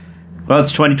Well,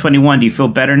 it's 2021. Do you feel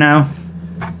better now?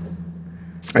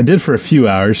 I did for a few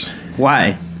hours.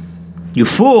 Why? You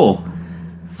fool!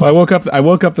 Well, I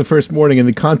woke up the first morning, and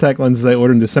the contact lenses I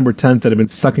ordered on December 10th that have been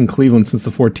stuck in Cleveland since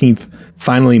the 14th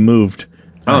finally moved.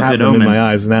 Oh, I have good them omen. in my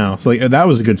eyes now. So that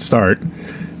was a good start.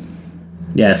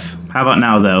 Yes. How about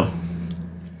now, though?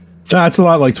 It's a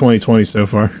lot like 2020 so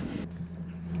far.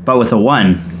 But with a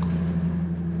 1.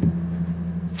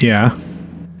 Yeah.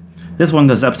 This one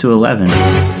goes up to 11.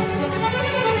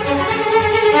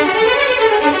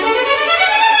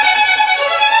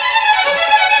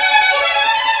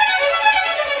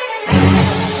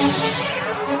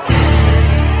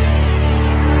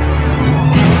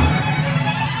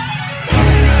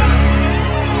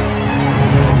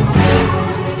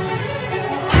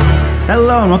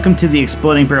 Hello and welcome to the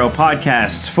Exploding Barrel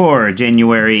podcast for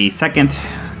January 2nd,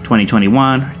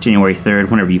 2021, January 3rd,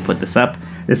 whenever you put this up.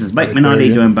 This is Mike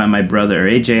Minotti, joined by my brother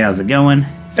AJ. How's it going?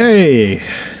 Hey.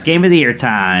 It's Game of the Year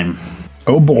time.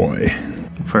 Oh boy.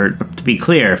 To be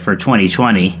clear, for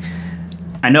 2020.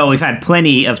 I know we've had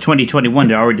plenty of 2021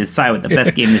 to already decide what the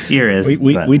best game this year is.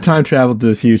 We time traveled to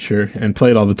the future and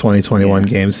played all the 2021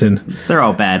 games, and they're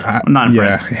all bad. I'm not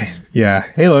impressed. Yeah.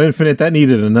 Halo Infinite, that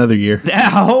needed another year. A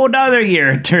whole nother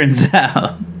year, it turns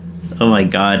out. Oh my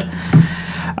god.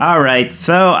 All right,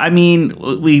 so, I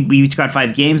mean, we each got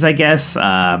 5 games, I guess.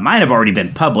 Mine have already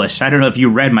been published. I don't know if you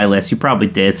read my list. You probably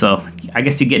did, so I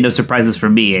guess you get no surprises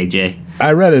from me, AJ.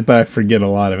 I read it, but I forget a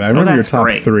lot of it. I remember your top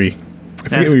 3. I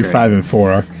forget where your 5 and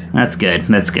 4 are. That's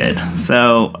good.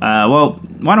 So, well,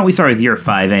 why don't we start with your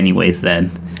 5 anyways, then?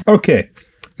 Okay.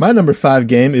 My number 5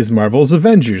 game is Marvel's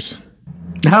Avengers.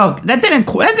 Oh, that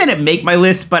didn't make my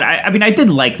list, but I mean, I did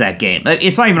like that game.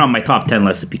 It's not even on my top 10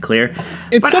 list, to be clear.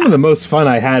 It's some of the most fun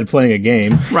I had playing a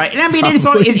game. Right, and I mean,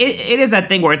 it is that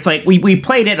thing where it's like, we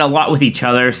played it a lot with each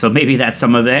other, so maybe that's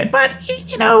some of it, but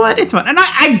you know what, it's fun. And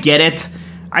I get it.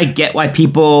 I get why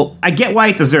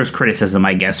it deserves criticism,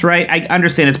 I guess, right? I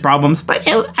understand its problems, but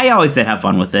I always did have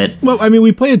fun with it. Well, I mean,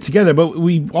 we played it together, but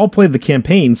we all played the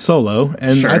campaign solo,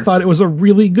 and Sure. I thought it was a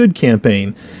really good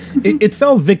campaign. It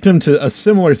fell victim to a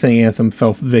similar thing Anthem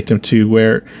fell victim to,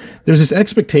 where there's this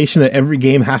expectation that every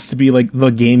game has to be like the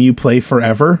game you play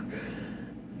forever.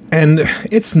 And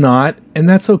it's not, and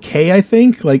that's okay, I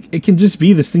think. Like, it can just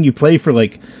be this thing you play for,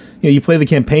 like, you know, you play the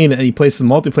campaign and you play some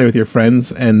multiplayer with your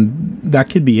friends, and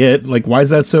that could be it. Like, why is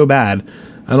that so bad?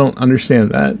 I don't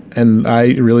understand that, and I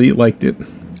really liked it.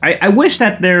 I wish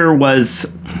that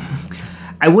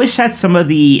I wish that some of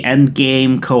the end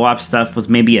game co-op stuff was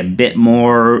maybe a bit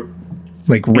more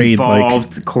like raid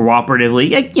involved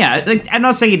cooperatively. Yeah, like, I'm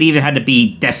not saying it even had to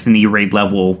be Destiny raid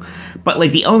level, but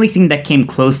like the only thing that came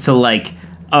close to like,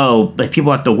 oh, like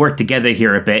people have to work together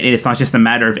here a bit, and it's not just a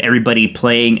matter of everybody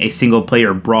playing a single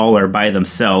player brawler by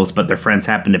themselves, but their friends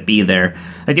happen to be there.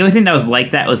 Like the only thing that was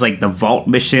like that was like the vault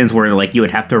missions where like you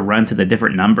would have to run to the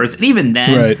different numbers, and even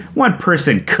then, one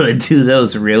person could do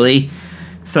those really.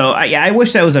 So I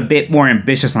wish that was a bit more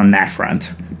ambitious on that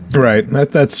front. Right,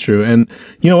 that's true. And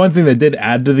you know, one thing that did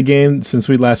add to the game since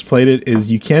we last played it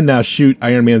is you can now shoot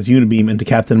Iron Man's Unibeam into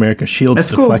Captain America's shield to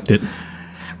deflect it.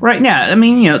 Right, yeah. I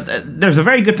mean, you know, there's a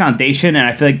very good foundation, and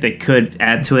I feel like they could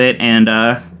add to it, and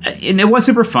it was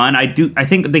super fun. I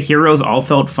think the heroes all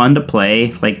felt fun to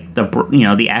play. Like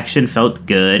the action felt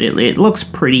good. It looks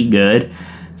pretty good.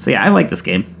 So yeah, I like this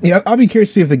game. Yeah, I'll be curious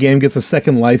to see if the game gets a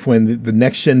second life when the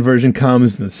next gen version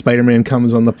comes, and the Spider-Man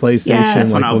comes on the PlayStation. Yeah, that's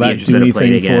when I'll be interested to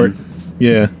play it again.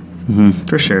 Yeah,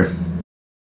 for sure.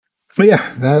 But yeah,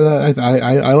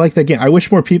 I like that game. I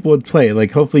wish more people would play.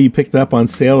 Like, hopefully you picked it up on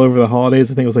sale over the holidays.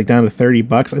 I think it was like down to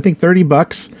 $30. I think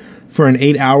 $30 for an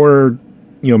 8-hour,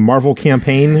 Marvel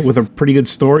campaign with a pretty good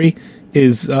story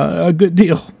is a good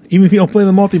deal. Even if you don't play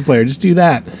the multiplayer, just do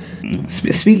that.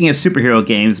 Speaking of superhero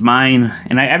games, mine,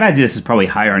 and I imagine this is probably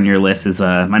higher on your list, is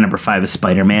my number 5 is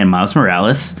Spider-Man Miles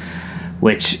Morales,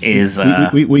 which is...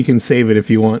 we can save it if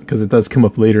you want, because it does come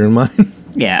up later in mine.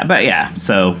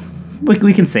 So...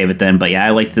 We can save it then, but yeah, I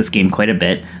like this game quite a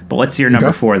bit. But what's your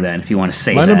number 4 then, if you want to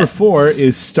say that? My number 4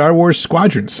 is Star Wars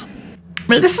Squadrons.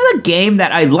 But this is a game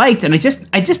that I liked, and I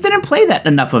just didn't play that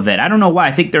enough of it. I don't know why.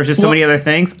 I think there's just so many other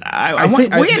things.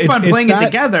 We had fun playing it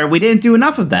together. We didn't do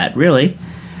enough of that, really.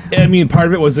 I mean, part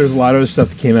of it was there's a lot of other stuff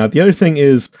that came out. The other thing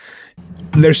is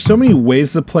there's so many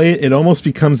ways to play it. It almost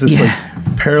becomes this like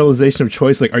paralyzation of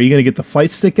choice. Like, are you going to get the flight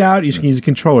stick out? You can use a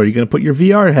controller. Are you going to put your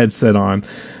VR headset on?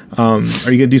 Are you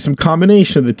going to do some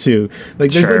combination of the two?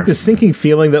 Like, there's like this sinking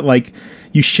feeling that like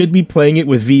you should be playing it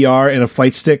with VR and a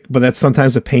flight stick, but that's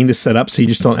sometimes a pain to set up, so you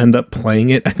just don't end up playing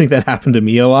it. I think that happened to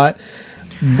me a lot.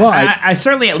 But I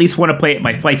certainly at least want to play it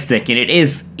by flight stick, and it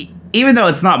is even though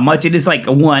it's not much, it is like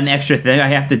one extra thing I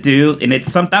have to do, and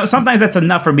it's sometimes that's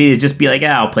enough for me to just be like,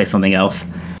 I'll play something else.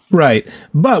 Right.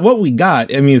 But what we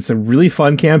got, I mean, it's a really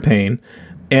fun campaign,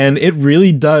 and it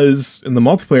really does, in the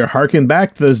multiplayer, harken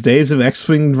back to those days of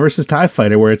X-Wing versus TIE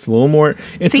Fighter, where it's a little more,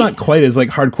 it's not quite as like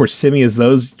hardcore simmy as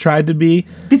those tried to be.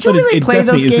 Did you really play those games? It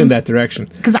definitely is in that direction.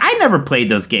 Because I never played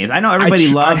those games. I know everybody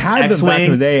loves I had them back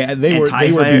in the day. They were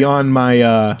beyond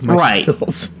my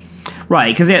skills.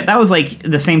 Right, because that was like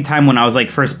the same time when I was like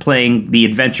first playing the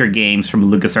adventure games from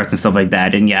LucasArts and stuff like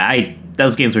that, and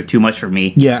those games were too much for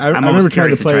me. Yeah, I remember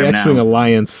trying to play X-Wing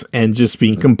Alliance and just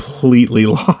being completely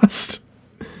lost.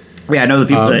 Yeah, I know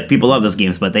the people love those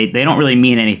games, but they don't really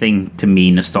mean anything to me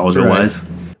nostalgia-wise.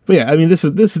 Right. But yeah, I mean, this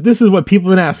is what people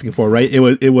have been asking for, right?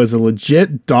 It was a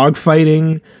legit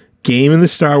dogfighting game in the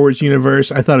Star Wars universe.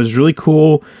 I thought it was really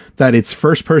cool that it's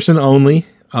first person only.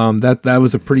 That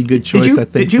was a pretty good choice. I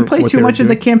think. Did you play too much of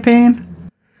the campaign?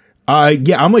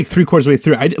 Yeah, I'm like 3/4 way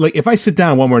through. If I sit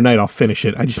down one more night, I'll finish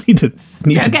it. I just need to do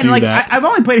that. I've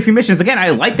only played a few missions. Again, I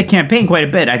like the campaign quite a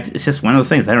bit. It's just one of those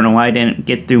things. I don't know why I didn't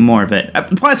get through more of it.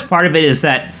 Plus, part of it is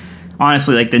that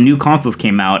honestly, like the new consoles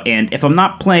came out, and if I'm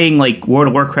not playing like World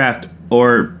of Warcraft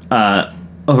or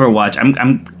Overwatch,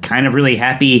 I'm kind of really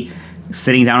happy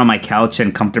sitting down on my couch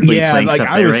and comfortably playing stuff there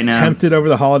right now. I was tempted over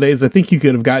the holidays. I think you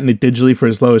could have gotten it digitally for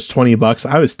as low as $20.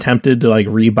 I was tempted to like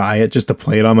rebuy it just to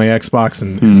play it on my Xbox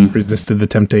and resisted the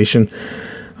temptation.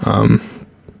 And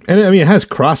I mean, it has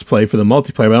cross-play for the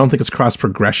multiplayer, but I don't think it's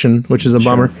cross-progression, which is a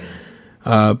bummer.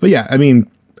 But yeah, I mean,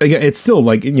 it's still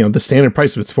like, the standard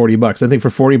price of it's $40. I think for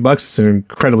 $40, it's an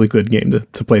incredibly good game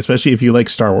to play, especially if you like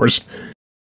Star Wars.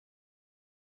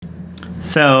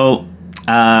 So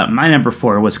my number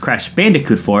 4 was Crash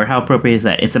Bandicoot 4. How appropriate is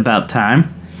that? It's About Time.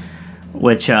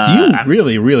 Which you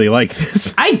really, really like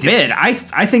this. I did. I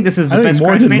think this is the best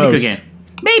Crash Bandicoot game.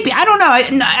 Maybe, I don't know.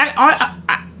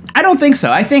 I don't think so.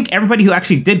 I think everybody who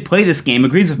actually did play this game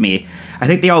agrees with me. I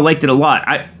think they all liked it a lot.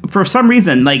 For some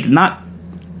reason, like not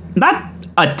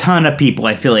a ton of people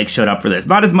I feel like showed up for this.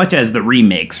 Not as much as the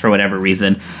remakes for whatever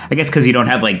reason. I guess because you don't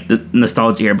have like the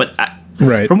nostalgia here, but.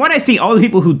 Right. From what I see, all the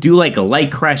people who do like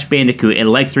Crash Bandicoot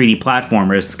and like 3D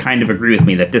platformers kind of agree with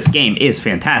me that this game is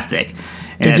fantastic.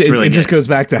 And it just goes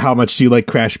back to how much do you like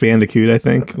Crash Bandicoot, I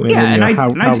think.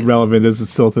 How relevant is it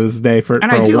still to this day for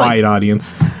a wide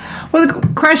audience. Well,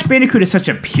 Crash Bandicoot is such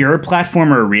a pure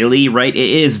platformer, really, right? It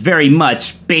is very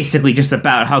much basically just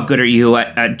about how good are you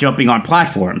at jumping on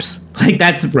platforms. Like,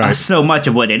 that's so much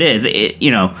of what it is.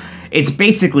 It's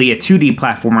basically a 2D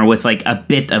platformer with like a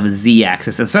bit of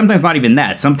Z-axis, and sometimes not even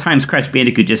that. Sometimes Crash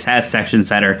Bandicoot just has sections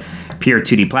that are pure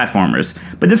 2D platformers.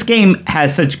 But this game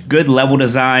has such good level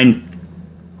design,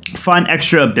 fun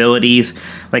extra abilities,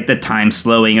 like the time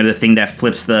slowing or the thing that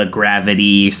flips the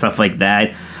gravity, stuff like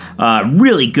that.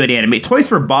 Really good anime. Toys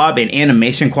for Bob and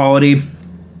animation quality.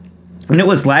 When it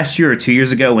was last year or 2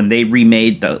 years ago when they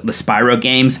remade the Spyro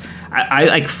games, I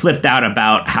like flipped out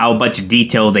about how much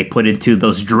detail they put into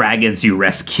those dragons you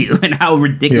rescue and how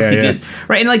ridiculously good,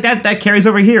 right? And like that carries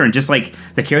over here, and just like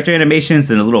the character animations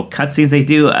and the little cutscenes they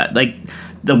do, like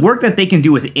the work that they can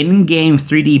do with in-game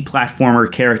 3D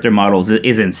platformer character models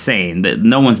is insane.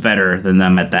 No one's better than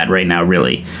them at that right now,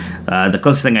 really. The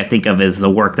closest thing I think of is the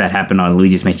work that happened on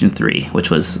Luigi's Mansion 3,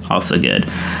 which was also good.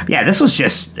 Yeah, this was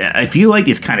just, if you like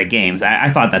these kind of games, I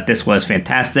thought that this was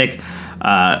fantastic.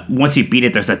 Once you beat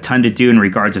it, there's a ton to do in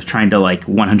regards of trying to like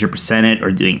 100% it or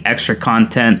doing extra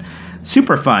content.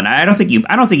 Super fun. I don't think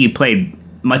you played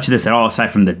much of this at all aside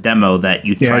from the demo that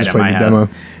you tried at my house. Demo.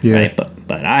 Yeah, right?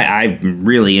 But I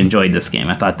really enjoyed this game.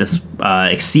 I thought this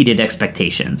exceeded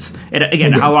expectations. And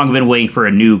again, how long I've been waiting for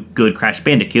a new good Crash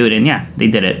Bandicoot, and yeah, they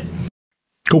did it.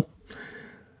 Cool.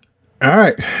 All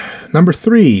right, number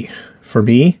 3 for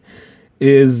me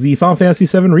is the Final Fantasy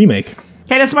VII Remake.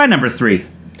 Hey, that's my number 3.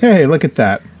 Hey, look at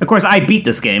that. Of course, I beat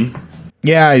this game.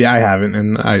 Yeah, I haven't,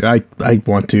 and I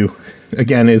want to.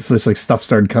 Again, it's just like stuff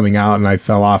started coming out, and I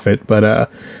fell off it.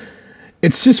 But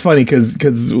it's just funny because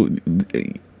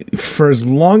for as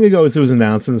long ago as it was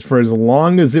announced, and for as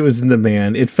long as it was in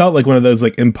demand, it felt like one of those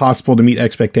like impossible to meet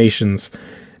expectations.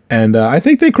 And I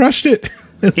think they crushed it.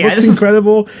 It looked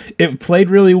incredible. It played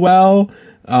really well.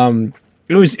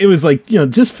 It was like,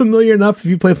 just familiar enough. If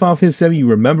you play Final Fantasy VII, you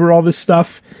remember all this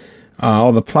stuff.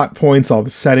 All the plot points, all the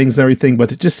settings and everything, but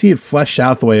to just see it fleshed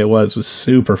out the way it was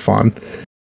super fun.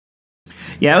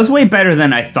 Yeah, it was way better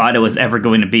than I thought it was ever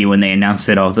going to be when they announced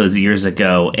it all those years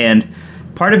ago. And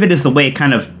part of it is the way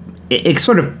it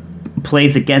sort of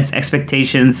plays against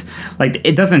expectations. Like,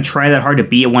 it doesn't try that hard to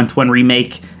be a 1-to-1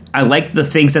 remake. I like the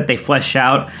things that they flesh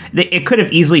out. It could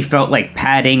have easily felt like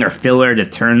padding or filler to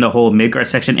turn the whole Midgar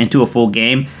section into a full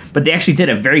game, but they actually did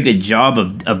a very good job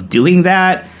of doing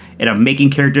that and of making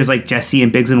characters like Jesse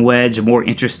and Biggs and Wedge more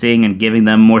interesting and giving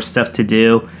them more stuff to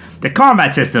do. The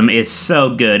combat system is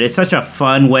so good. It's such a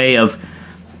fun way of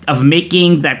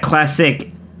making that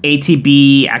classic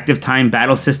ATB active time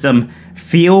battle system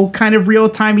feel kind of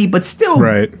real-timey, but still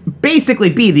basically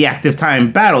be the active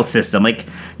time battle system. Like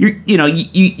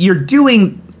you're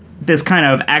doing this kind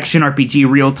of action RPG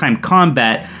real-time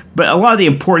combat, but a lot of the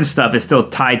important stuff is still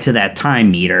tied to that time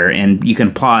meter, and you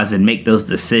can pause and make those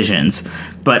decisions.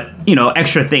 But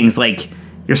extra things like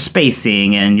your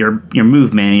spacing and your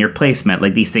movement and your placement,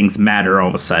 like these things matter all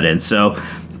of a sudden. So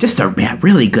just a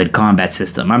really good combat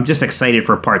system. I'm just excited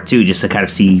for part 2 just to kind of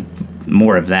see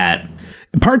more of that.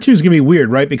 Part 2 is going to be weird,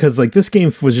 right? Because like this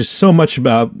game was just so much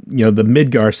about, the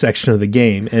Midgar section of the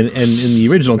game. And in the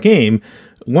original game,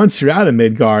 once you're out of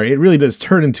Midgar, it really does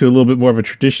turn into a little bit more of a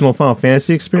traditional Final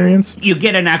Fantasy experience. You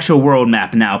get an actual world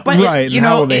map now. But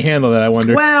how will they handle that, I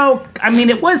wonder? Well, I mean,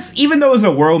 it was, even though it was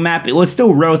a world map, it was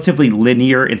still relatively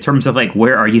linear in terms of like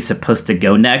where are you supposed to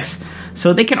go next.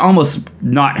 So they can almost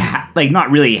not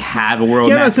really have a world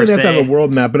map. I'm not saying they have to have a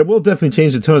world map, but it will definitely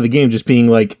change the tone of the game, just being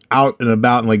like out and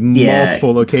about in like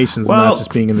multiple locations, not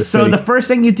just being in the city. So the first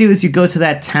thing you do is you go to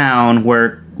that town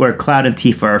where Cloud and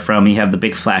Tifa are from. You have the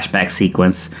big flashback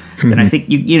sequence. And I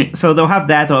think so they'll have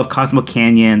that. They'll have Cosmo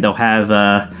Canyon. They'll have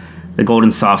the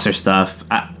Golden Saucer stuff,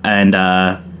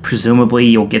 and presumably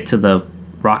you'll get to the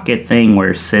rocket thing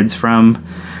where Sid's from.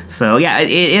 So yeah,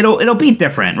 it'll be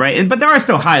different, right? But there are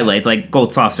still highlights, like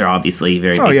Gold Saucer, obviously,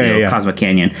 very big deal, Cosmo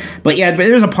Canyon. But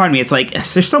there's a part of me, it's like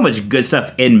there's so much good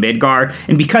stuff in Midgar,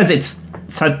 and because it's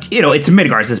such, it's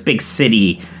Midgar, it's this big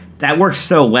city that works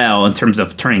so well in terms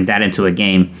of turning that into a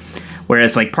game.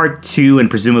 Whereas like part 2 and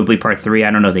presumably part 3,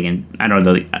 I don't know if they can. I don't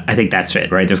know. I think that's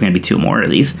it, right? There's going to be 2 more of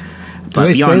these. Do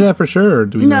they say that for sure? Or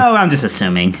do we know? I'm just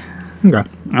assuming. Okay.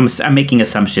 I'm making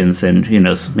assumptions, and who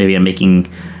knows? Maybe I'm making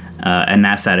an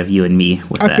ass out of you and me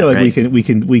with that. I feel like right?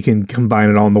 we can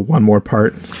combine it all into one more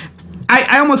part.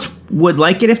 I almost would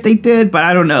like it if they did, but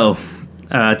I don't know.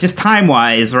 Just time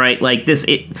wise, right? Like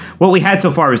what we had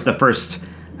so far is the first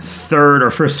third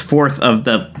or first fourth of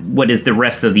what is the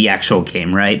rest of the actual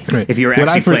game, right? Right. If you're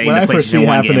actually playing the PlayStation 1 game. What I foresee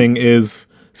happening is,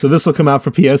 so this will come out for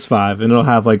PS5 and it'll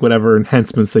have like whatever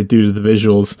enhancements they do to the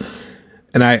visuals.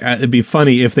 And it'd be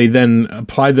funny if they then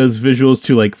applied those visuals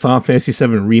to like Final Fantasy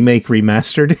VII Remake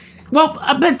Remastered. Well,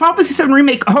 but Final Fantasy VII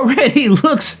Remake already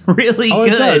looks really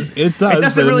good. It does. It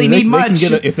doesn't really need much.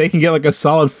 If they can get like a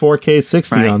solid 4K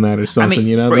 60 on that or something,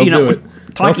 they'll do it.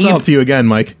 They'll sell it to you again,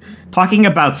 Mike. Talking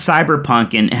about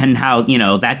Cyberpunk and how,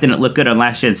 that didn't look good on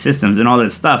last-gen systems and all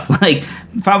that stuff. Like,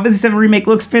 Final Fantasy VII Remake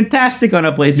looks fantastic on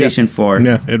a PlayStation 4.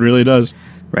 Yeah, it really does.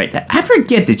 Right. I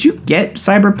forget, did you get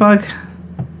Cyberpunk?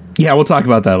 Yeah, we'll talk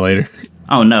about that later.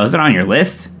 Oh, no. Is it on your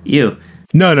list?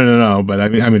 No. But I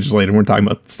mean, just later. We're talking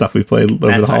about stuff we played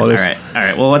over the holidays. All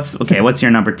right. Well, what's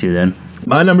your number 2 then?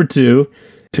 My number 2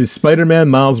 is Spider-Man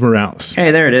Miles Morales.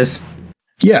 Hey, there it is.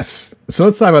 Yes. So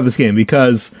let's talk about this game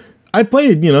because I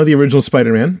played, the original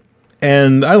Spider-Man,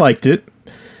 and I liked it.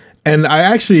 And I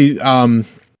actually, I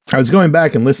was going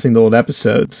back and listening to old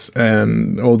episodes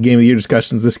and old Game of the Year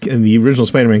discussions. And the original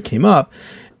Spider-Man came up.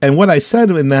 And what I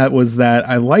said in that was that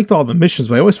I liked all the missions,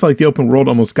 but I always felt like the open world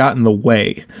almost got in the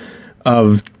way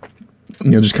of,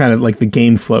 just kind of like the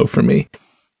game flow for me.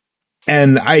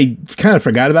 And I kind of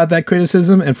forgot about that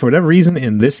criticism. And for whatever reason,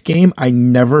 in this game, I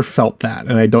never felt that.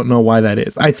 And I don't know why that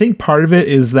is. I think part of it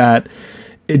is that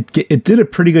it did a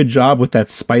pretty good job with that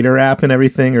Spider app and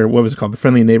everything, or what was it called? The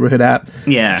Friendly Neighborhood app.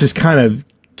 Yeah. Just kind of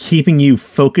keeping you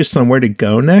focused on where to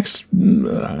go next.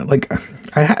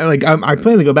 I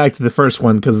plan to go back to the first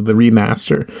one because of the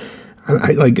remaster.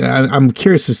 I'm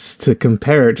curious to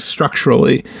compare it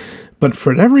structurally, but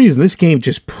for whatever reason, this game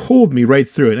just pulled me right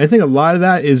through it. And I think a lot of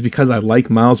that is because I like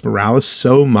Miles Morales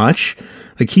so much.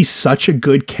 Like, he's such a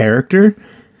good character,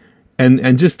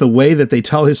 and just the way that they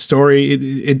tell his story,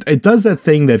 it does that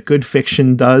thing that good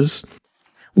fiction does,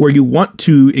 where you want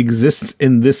to exist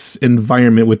in this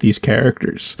environment with these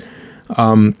characters.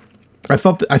 I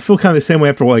feel kind of the same way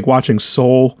after like watching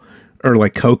Soul or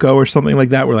like Coco or something like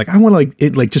that, where like I want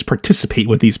to just participate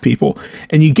with these people,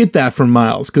 and you get that from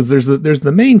Miles because there's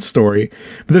the main story,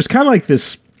 but there's kind of like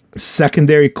this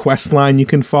secondary quest line you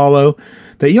can follow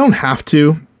that you don't have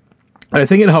to. And I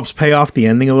think it helps pay off the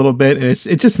ending a little bit, and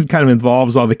it just kind of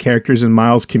involves all the characters in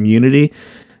Miles' community,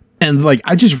 and like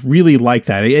I just really like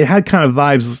that. It had kind of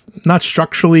vibes, not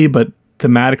structurally, but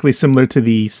thematically similar to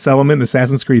the Settlement in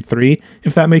Assassin's Creed 3,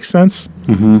 if that makes sense.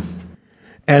 Mm-hmm.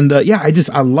 And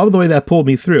I love the way that pulled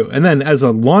me through. And then as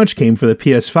a launch game for the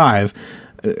PS5,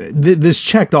 this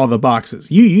checked all the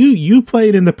boxes. You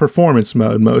played in the performance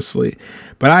mode mostly,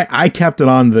 but I kept it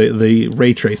on the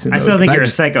ray tracing mode. I still think you're a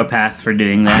psychopath for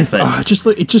doing that.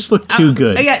 It just looked too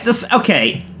good.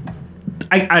 Okay.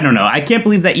 I don't know. I can't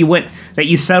believe that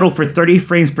you settled for 30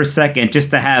 frames per second just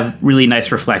to have really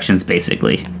nice reflections,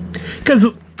 basically. Because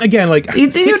again, like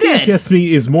 60 FPS to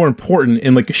me is more important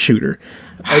in like a shooter.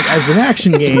 Like, as an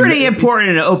action game, it's pretty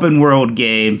important in an open world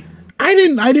game. I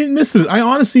didn't miss it. I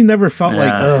honestly never felt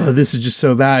like, oh, this is just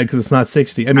so bad because it's not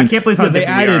 60. I mean, I can't believe how they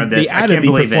added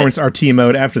the performance RT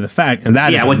mode after the fact, and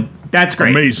that's great.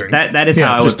 Amazing. That is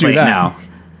how I would play it now.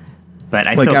 But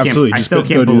I still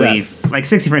can't believe like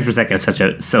 60 frames per second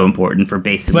is so important for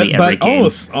basically every game.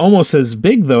 Almost as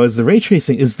big though as the ray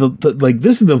tracing is the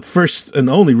this is the first and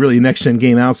only really next gen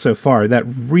game out so far that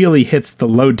really hits the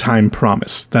load time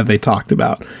promise that they talked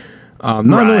about.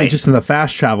 Not only just in the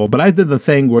fast travel, but I did the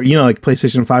thing where, like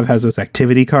PlayStation 5 has those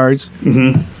activity cards.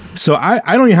 Mm-hmm. So I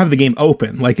don't even have the game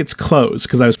open. Like, it's closed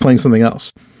because I was playing something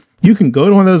else. You can go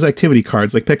to one of those activity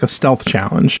cards, like pick a stealth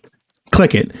challenge,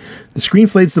 click it. The screen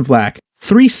fades to black.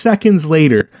 3 seconds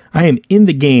later, I am in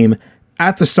the game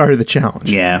at the start of the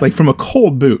challenge. Yeah. Like, from a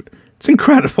cold boot. It's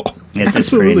incredible. It's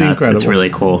absolutely incredible. It's really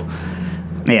cool.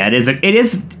 Yeah, it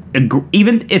is.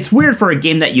 Even it's weird for a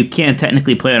game that you can't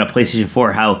technically play on a PlayStation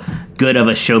 4 how good of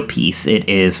a showpiece it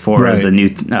is for the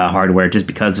new hardware just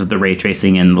because of the ray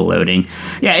tracing and the loading.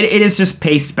 Yeah, it is just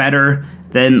paced better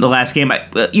than the last game.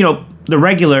 The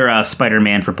regular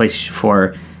Spider-Man for PlayStation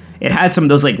 4, it had some of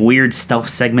those like weird stealth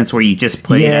segments where you just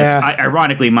played as,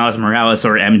 ironically, Miles Morales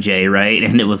or MJ, right?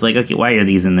 And it was like, okay, why are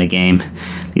these in the game?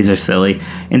 These are silly.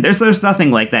 And there's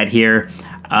nothing like that here.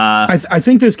 I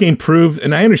think this game proved,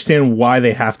 and I understand why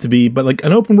they have to be, but like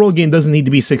an open world game doesn't need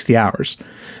to be 60 hours.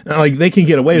 Like they can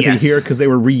get away with it here because they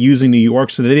were reusing New York,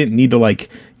 so they didn't need to like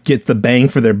get the bang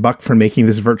for their buck for making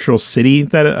this virtual city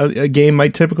that a game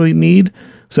might typically need.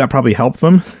 So that probably helped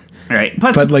them. Right.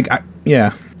 Plus, but like,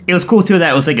 it was cool too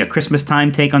that it was like a Christmas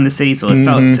time take on the city, so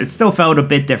it still felt a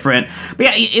bit different. But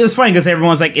yeah, it was funny because everyone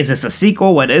was like, "Is this a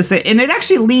sequel? What is it?" And it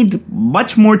actually leaned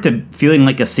much more to feeling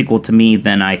like a sequel to me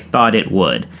than I thought it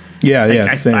would.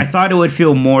 Yeah, same. I thought it would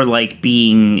feel more like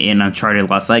being in Uncharted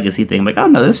Lost Legacy thing. Like, oh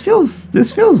no, this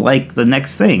feels like the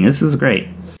next thing. This is great.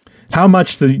 How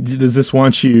much does this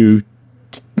want you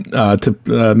how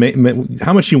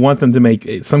much you want them to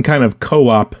make some kind of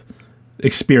co-op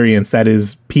experience that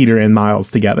is Peter and Miles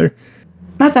together?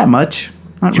 Not that much.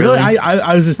 Not really.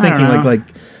 I was just thinking like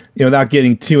without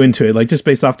getting too into it, like just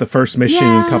based off the first mission,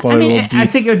 a couple of little beats. I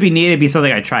think it would be neat. It'd be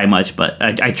something I try much, but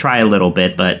I try a little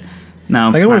bit, but no.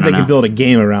 Like I wonder if they could build a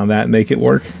game around that and make it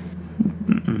work.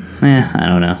 I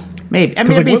don't know. Maybe. I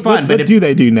mean, it'd be fun. What do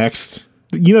they do next?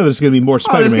 There's going to be more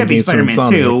Spider-Man games from Insomniac. There's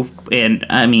going to be Spider-Man 2, and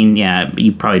I mean,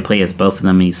 you probably play as both of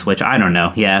them and you switch. I don't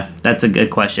know. Yeah, that's a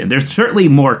good question. There's certainly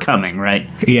more coming, right?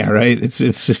 Yeah, right. It's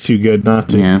just too good not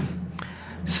to. Yeah.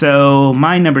 So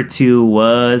my number 2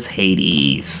 was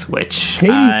Hades, which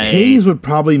Hades would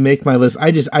probably make my list.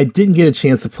 I didn't get a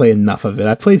chance to play enough of it.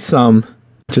 I played some,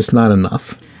 just not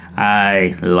enough.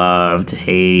 I loved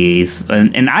Hades,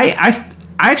 and I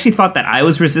actually thought that I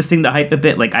was resisting the hype a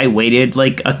bit. Like I waited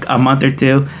like a month or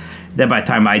two. Then by the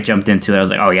time I jumped into it, I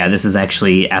was like, oh yeah, this is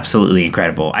actually absolutely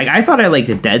incredible. I thought I liked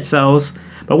Dead Cells,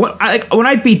 but when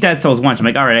I beat Dead Cells once, I'm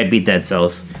like, all right, I beat Dead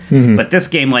Cells. Mm-hmm. But this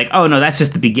game, like, oh no, that's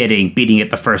just the beginning, beating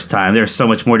it the first time. There's so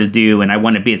much more to do, and I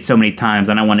want to beat it so many times,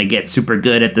 and I want to get super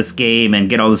good at this game and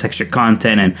get all this extra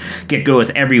content and get good with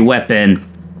every weapon.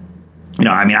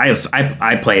 I mean,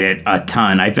 I played it a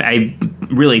ton. I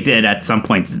really did at some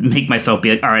point make myself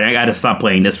be like, all right, I got to stop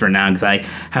playing this for now because I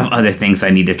have other things I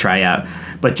need to try out.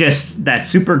 But just that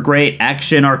super great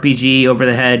action RPG over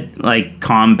the head, like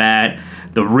combat,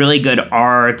 the really good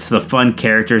art, the fun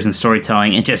characters and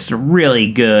storytelling, and just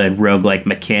really good roguelike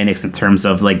mechanics in terms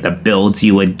of like the builds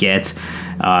you would get,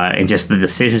 and just the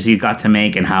decisions you got to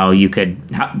make and how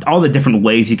all the different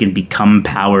ways you can become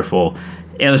powerful.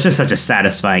 It was just such a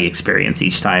satisfying experience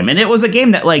each time. And it was a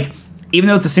game that, like, even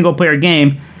though it's a single-player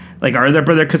game, like, our other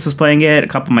brother Chris was playing it, a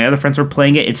couple of my other friends were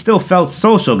playing it, it still felt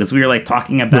social because we were, like,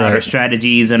 talking about our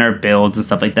strategies and our builds and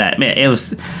stuff like that. Man,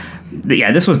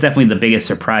 this was definitely the biggest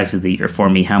surprise of the year for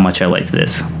me, how much I liked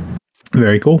this.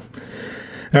 Very cool.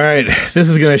 All right, this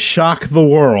is going to shock the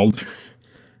world.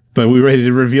 But we ready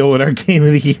to reveal what our game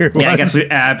of the year was? Yeah, I guess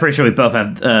I'm pretty sure we both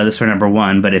have this for number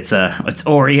 1, but it's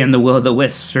Ori and the Will of the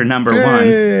Wisps for number 1.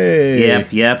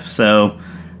 Yep. So,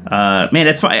 man,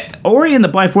 that's fine. Ori and the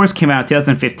Blind Forest came out in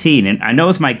 2015, and I know it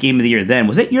was my game of the year then.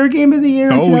 Was it your game of the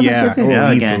year in 2015?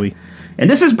 Yeah, easily. and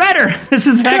this is better. This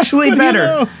is actually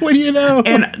better. What do you know?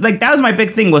 And like that was my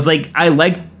big thing was like I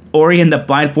like Ori and the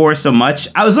Blind Forest so much.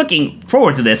 I was looking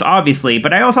forward to this, obviously,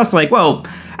 but I was also like, well,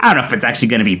 I don't know if it's actually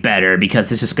going to be better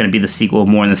because it's just going to be the sequel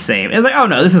more than the same. It was like, oh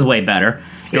no, this is way better.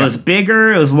 It was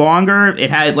bigger, it was longer, it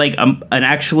had like an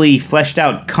actually fleshed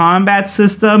out combat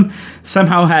system,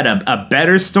 somehow had a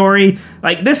better story.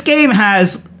 Like this game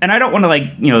has, and I don't want to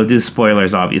like, do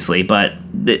spoilers obviously, but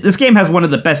this game has one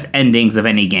of the best endings of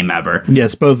any game ever.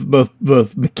 Yes, both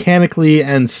mechanically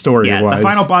and story-wise. Yeah, the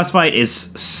final boss fight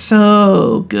is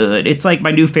so good. It's like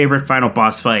my new favorite final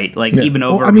boss fight, like even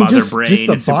over Mother Brain just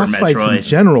the and Super boss fights Metroid. In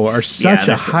general are such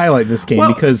a highlight in this game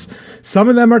because some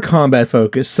of them are combat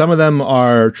focused, some of them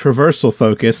are traversal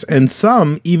focused, and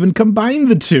some even combine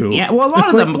the two. Yeah, well, a lot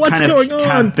of them kind of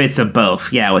have bits of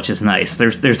both. Yeah, which is nice.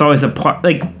 There's always a part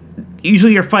like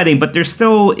usually you're fighting, but there's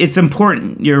still it's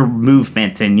important your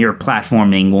movement and your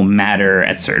platforming will matter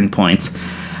at certain points.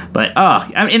 But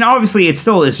I mean, obviously, it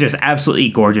still is just absolutely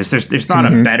gorgeous. There's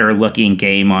not a better looking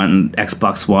game on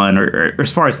Xbox One or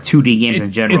as far as 2D games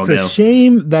in general go. It's a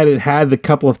shame that it had the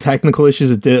couple of technical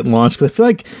issues it didn't launch because I feel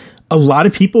like a lot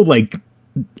of people like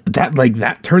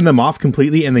that turned them off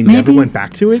completely and they never went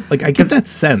back to it. Like I get that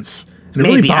sense. And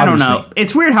maybe, it really I don't know. me.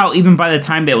 It's weird how even by the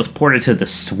time it was ported to the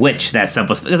Switch, that stuff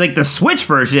was like the Switch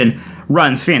version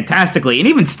runs fantastically and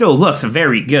even still looks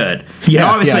very good. Yeah, and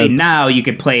obviously now you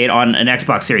could play it on an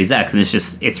Xbox Series X and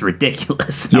it's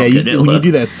ridiculous. Yeah, when you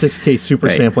do that 6K super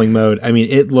sampling mode, I mean,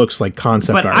 it looks like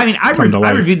concept art. But I mean,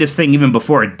 I reviewed this thing even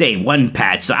before day one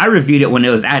patch, so I reviewed it when it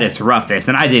was at its roughest,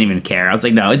 and I didn't even care. I was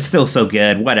like, no, it's still so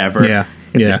good. Whatever. Yeah.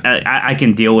 I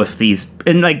can deal with these.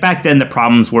 And like back then, the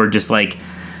problems were just like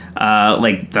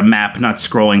the map not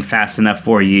scrolling fast enough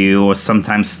for you, or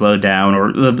sometimes slow down,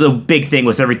 or the big thing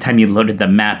was every time you loaded the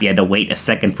map, you had to wait a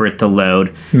second for it to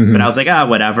load. But I was like,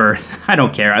 whatever. I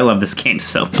don't care. I love this game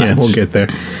so much. Yeah, we'll get there.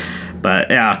 But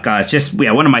God, just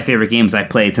one of my favorite games I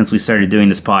played since we started doing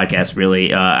this podcast.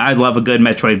 Really, I love a good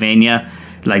Metroidvania.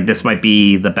 Like this might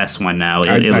be the best one now.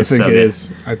 I think it is.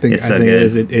 I think it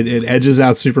is. It edges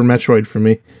out Super Metroid for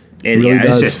me. It really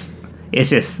does. It's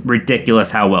just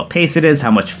ridiculous how well paced it is,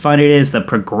 how much fun it is, the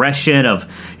progression of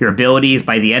your abilities.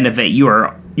 By the end of it,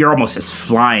 you're almost just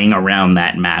flying around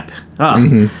that map.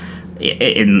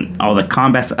 In all the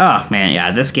combats. Oh man,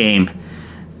 yeah, this game.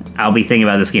 I'll be thinking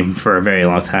about this game for a very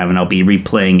long time, and I'll be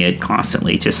replaying it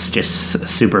constantly. Just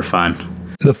super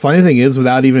fun. The funny thing is,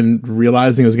 without even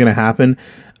realizing it was going to happen,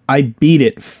 I beat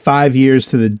it 5 years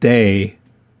to the day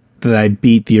that I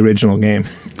beat the original game.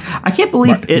 I can't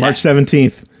believe it. March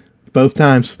 17th. Both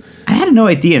times. I had no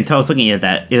idea until I was looking at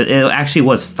that. It actually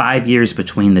was 5 years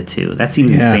between the two. That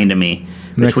seems insane to me.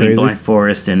 Between Blind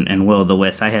Forest and Will of the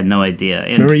Wisp. I had no idea.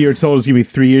 And remember you were told it was going to be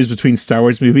 3 years between Star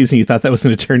Wars movies and you thought that was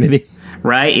an eternity?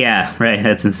 Right? Yeah. Right.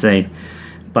 That's insane.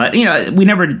 But, we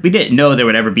didn't know there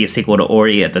would ever be a sequel to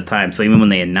Ori at the time. So even when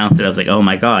they announced it, I was like, oh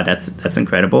my God, that's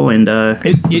incredible. And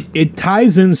it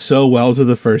ties in so well to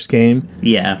the first game.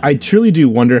 Yeah. I truly do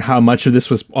wonder how much of this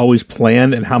was always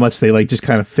planned and how much they just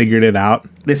kind of figured it out.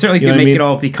 They certainly can make it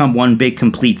all become one big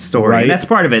complete story. Right. And that's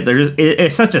part of it.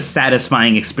 It's such a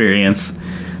satisfying experience.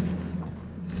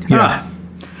 Yeah.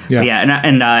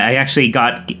 And I actually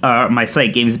got my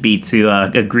site GamesBeat to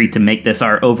agree to make this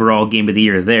our overall game of the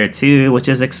year there too, which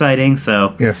is exciting.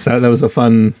 So yes, that was a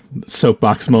fun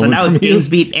soapbox moment. So now it's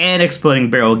GamesBeat and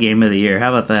Exploding Barrel Game of the Year.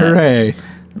 How about that? Hooray!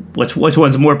 Which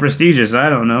one's more prestigious? I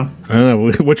don't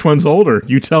know. Which one's older?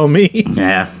 You tell me.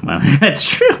 Yeah, well, that's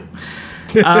true.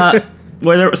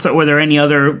 Were there any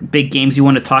other big games you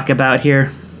want to talk about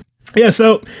here? Yeah,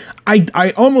 so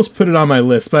I almost put it on my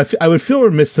list, but I would feel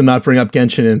remiss to not bring up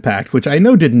Genshin Impact, which I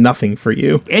know did nothing for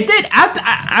you. It did.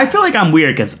 I feel like I'm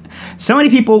weird because so many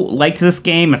people liked this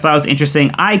game. I thought it was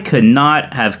interesting. I could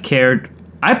not have cared.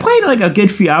 I played like a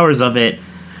good few hours of it,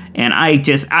 and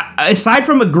aside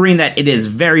from agreeing that it is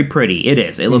very pretty, it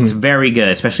is. It looks very good,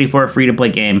 especially for a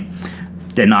free-to-play game.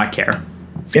 Did not care.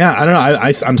 Yeah, I don't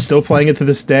know. I'm still playing it to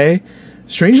this day.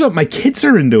 Strange enough, my kids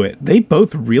are into it. They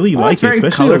both really like it,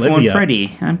 especially colorful Olivia. And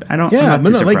pretty. I don't. Yeah, I'm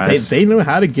not too surprised. They know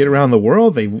how to get around the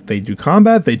world. They do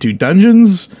combat. They do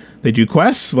dungeons. They do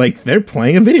quests. Like they're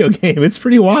playing a video game. It's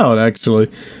pretty wild, actually.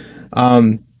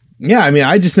 Yeah, I mean,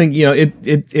 I just think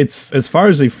it's as far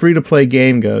as a free to play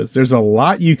game goes. There's a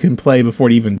lot you can play before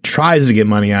it even tries to get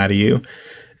money out of you.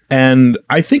 And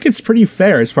I think it's pretty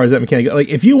fair as far as that mechanic goes. Like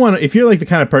if you're like the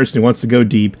kind of person who wants to go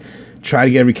deep, try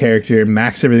to get every character,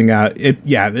 max everything out.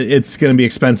 It's going to be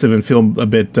expensive and feel a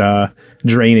bit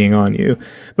draining on you.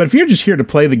 But if you're just here to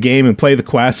play the game and play the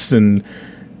quests, and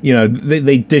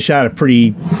they dish out a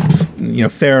pretty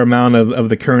fair amount of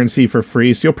the currency for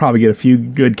free, so you'll probably get a few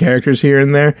good characters here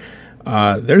and there.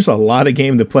 There's a lot of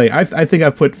game to play. I think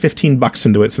I've put $15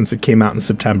 into it since it came out in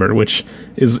September, which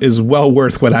is well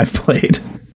worth what I've played.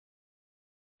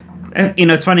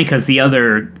 It's funny because the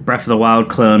other Breath of the Wild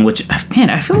clone, which, man,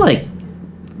 I feel like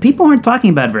people aren't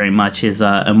talking about very much, is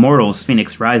Immortals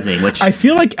Phoenix Rising, which I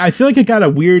feel like it got a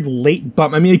weird late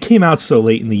bump. I mean, it came out so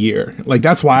late in the year. Like,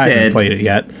 that's why I haven't played it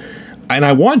yet. And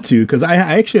I want to, because I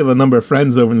actually have a number of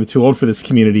friends over in the Too Old for This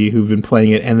community who've been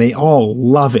playing it, and they all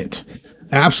love it.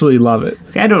 Absolutely love it.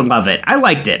 See, I don't love it. I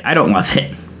liked it. I don't love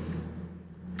it.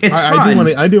 It's fun.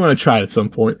 I do want to try it at some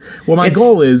point. Well, my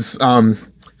goal is,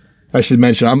 I should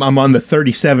mention, I'm on the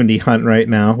 3070 hunt right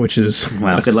now, which is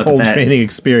a soul-draining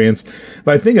experience.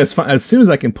 But I think as soon as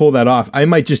I can pull that off, I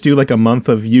might just do like a month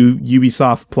of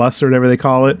Ubisoft Plus or whatever they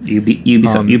call it.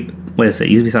 Ubisoft. What is it?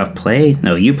 Ubisoft Play?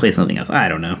 No, you play something else. I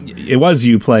don't know. It was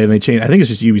Uplay, and they changed. I think it's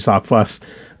just Ubisoft Plus.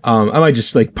 I might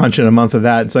just like punch in a month of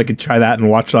that, so I could try that in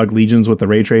Watchdog Legions with the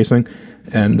ray tracing.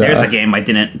 And there's a game I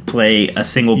didn't play a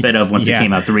single bit of once it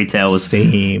came out. The retail was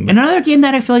same. And another game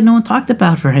that I feel like no one talked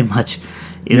about very much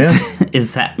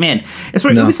is that, man. It's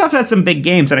where Ubisoft had some big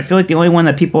games, and I feel like the only one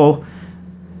that people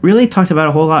really talked about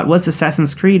a whole lot was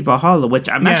Assassin's Creed Valhalla, which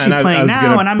I'm actually playing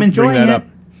now, and I'm enjoying it. Up.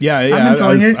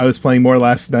 I was playing more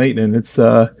last night, and it's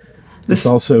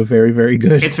also very, very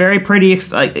good. It's very pretty.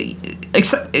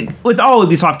 With all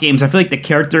Ubisoft games, I feel like the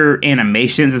character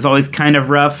animations is always kind of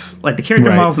rough. Like the character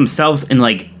models themselves in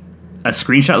like a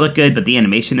screenshot look good, but the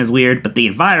animation is weird. But the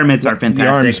environments are fantastic. The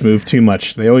arms move too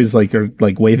much. They always are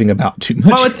waving about too much.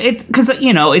 Well, it's because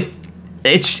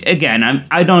it's again.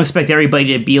 I don't expect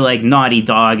everybody to be like Naughty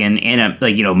Dog and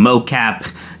mocap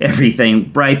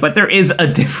everything, right? But there is a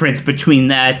difference between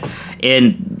that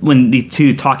and when the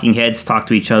two talking heads talk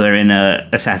to each other in a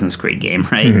Assassin's Creed game,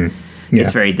 right? Mm-hmm. Yeah.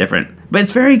 It's very different, but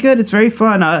it's very good. It's very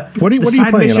fun. What are you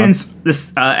playing missions, it on?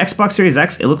 This Xbox Series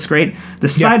X, it looks great. The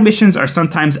side missions are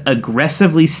sometimes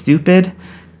aggressively stupid.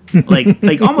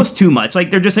 like almost too much.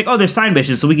 Like they're just like, oh, they're side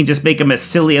missions, so we can just make them as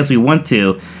silly as we want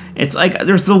to. It's like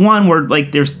there's the one where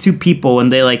like there's two people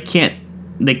and they can't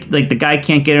the guy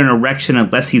can't get an erection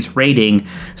unless he's raiding,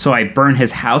 so I burn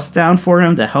his house down for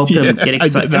him to help him get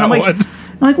excited. I'm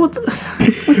like, what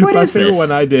is My this? favorite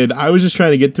one I did, I was just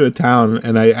trying to get to a town,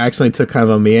 and I actually took kind of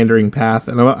a meandering path,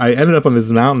 and I ended up on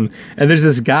this mountain, and there's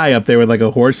this guy up there with like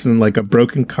a horse and like a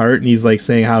broken cart, and he's like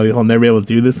saying how he'll never be able to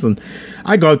do this, and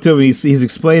I go up to him, and he's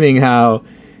explaining how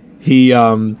he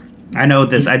I know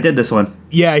this. I did this one.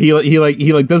 Yeah, he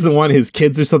doesn't want his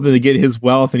kids or something to get his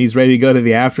wealth, and he's ready to go to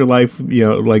the afterlife,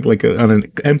 on an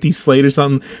empty slate or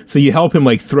something. So you help him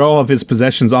like throw all of his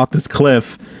possessions off this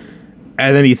cliff,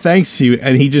 and then he thanks you,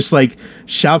 and he just like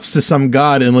shouts to some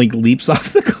god and like leaps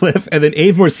off the cliff, and then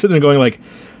Eivor's sitting there going like,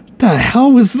 "The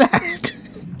hell was that?"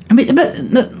 I mean,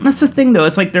 but that's the thing, though.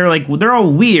 It's like they're all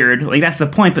weird. Like that's the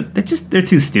point, but they're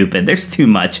too stupid. There's too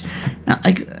much.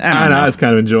 Like I don't know. I was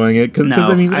kind of enjoying it because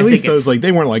I mean, at least those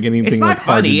they weren't like anything. It's not like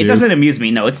funny. It doesn't amuse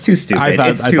me. No, it's too stupid.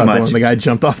 It's too much. The guy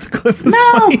jumped off the cliff was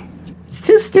funny. It's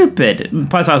too stupid.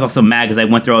 Plus, I was also mad because I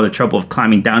went through all the trouble of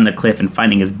climbing down the cliff and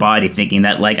finding his body, thinking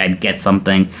that like I'd get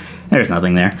something. There's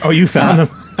nothing there. Oh, you found him?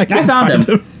 I found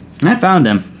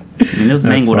him. And it was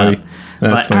mangled up.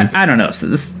 But I don't know.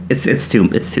 So it's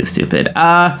too stupid.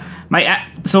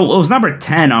 So it was number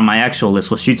 10 on my actual list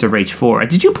was Streets of Rage 4.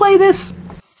 Did you play this?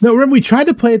 No, remember we tried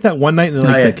to play it that one night and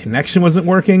the connection wasn't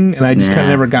working, and I just kind of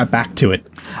never got back to it.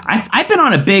 I've been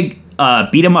on a big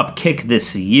beat 'em up kick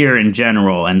this year in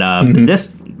general, and this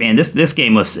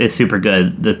game is super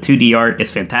good. The 2D art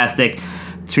is fantastic.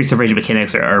 Streets of Rage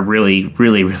mechanics are really,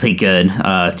 really, really good.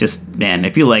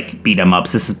 If you like beat 'em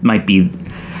ups, this might be.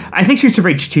 I think Streets of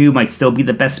Rage 2 might still be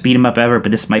the best beat 'em up ever, but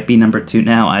this might be number 2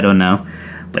 now. I don't know.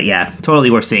 But yeah, totally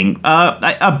worth seeing.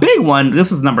 A big one,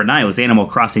 this was number 9, was Animal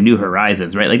Crossing New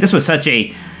Horizons, right? Like, this was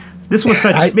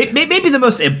maybe the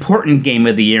most important game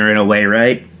of the year in a way,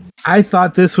 right? I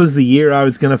thought this was the year I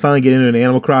was going to finally get into an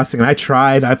Animal Crossing, and I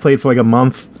tried. I played for like a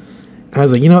month. I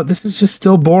was like, this is just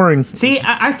still boring. See,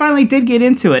 I finally did get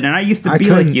into it, and I used to be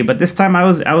like you, but this time I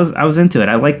was into it.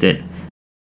 I liked it.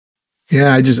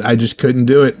 Yeah, I just couldn't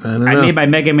do it. I made my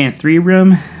Mega Man 3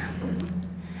 room.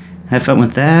 Have fun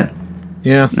with that.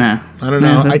 Yeah. Nah. I don't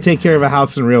know. I take care of a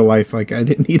house in real life. Like, I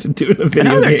didn't need to do it in a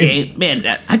video game.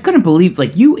 Man, I couldn't believe,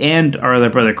 like, you and our other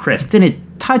brother Chris didn't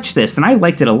touch this, and I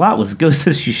liked it a lot, was Ghost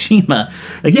of Tsushima.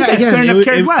 Like, you guys couldn't have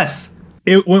cared less.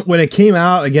 When it came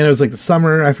out, again, it was like the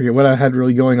summer. I forget what I had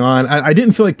really going on. I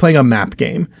didn't feel like playing a map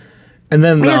game. And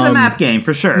then it's a map game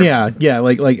for sure. Yeah,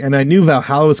 like, and I knew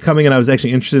Valhalla was coming, and I was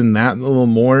actually interested in that a little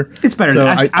more. It's better. So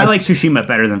I like Tsushima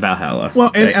better than Valhalla. Well,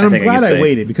 and I'm glad I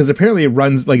waited, because apparently it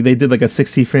runs like they did like a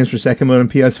 60 frames per second mode on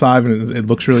PS5, and it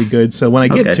looks really good. So when I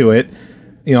get to it,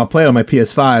 I'll play it on my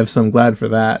PS5. So I'm glad for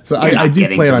that. So I do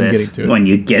plan on getting to it when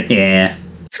you get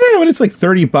when it's like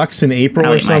 $30 in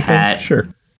April or something.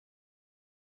 Sure.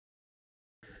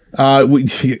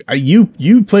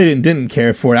 You played it and didn't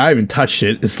care for it. I haven't touched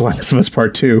it. It's The Last of Us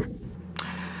Part 2.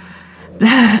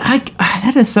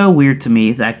 That is so weird to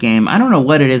me, that game. I don't know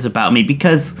what it is about me,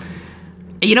 because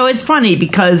it's funny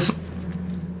because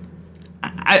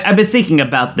I've been thinking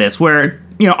about this, where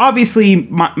obviously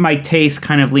my taste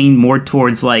kind of leaned more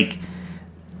towards like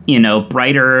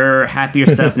brighter, happier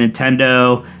stuff.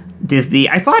 Nintendo, Disney.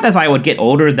 I thought as I would get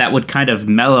older that would kind of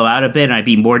mellow out a bit and I'd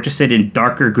be more interested in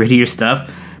darker, grittier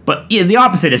stuff. But the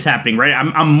opposite is happening, right?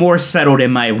 I'm more settled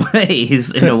in my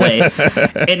ways, in a way.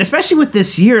 And especially with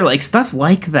this year, like, stuff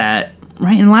like that,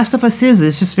 right? And Last of Us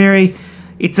it's just very...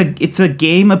 It's a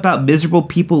game about miserable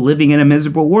people living in a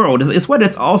miserable world. It's what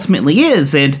it ultimately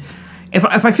is. And if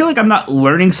I feel like I'm not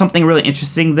learning something really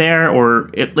interesting there,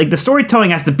 or the storytelling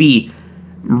has to be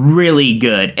really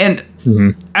good. And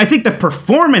I think the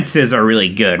performances are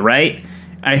really good, right?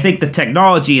 I think the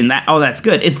technology and that's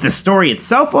good. Is the story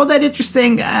itself all that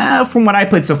interesting? From what I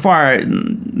played so far,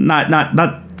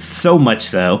 not so much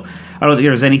so. I don't think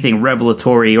there's anything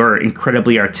revelatory or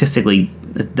incredibly artistically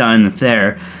done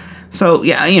there. So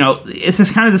yeah, it's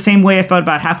just kind of the same way I felt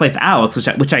about Half-Life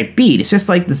Alyx, which I beat. It's just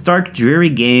like this dark, dreary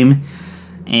game,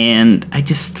 and I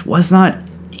just was not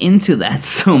into that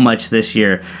so much this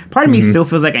year. Part of me still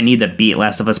feels like I need to beat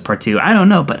Last of Us Part 2. I don't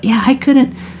know, but yeah,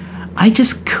 I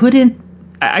just couldn't.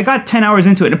 I got 10 hours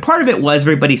into it, and part of it was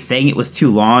everybody saying it was too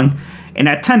long. And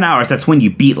at 10 hours, that's when you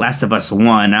beat Last of Us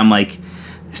 1. I'm like,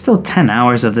 there's still 10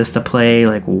 hours of this to play.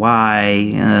 Like,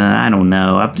 why? I don't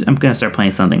know. I'm going to start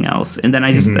playing something else. And then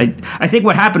I just, I think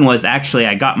what happened was actually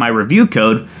I got my review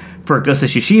code for Ghost of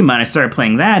Tsushima, and I started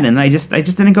playing that, and I just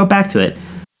didn't go back to it.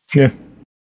 Yeah.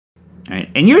 Right.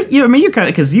 And you're kind of,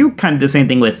 because you kind of did the same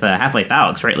thing with Half-Life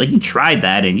Alyx, right? Like, you tried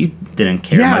that and you didn't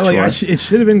care much. Yeah, like it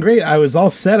should have been great. I was all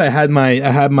set. I had my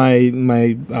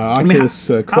Oculus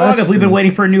Quest. How long have we been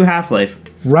waiting for a new Half-Life?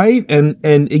 Right, and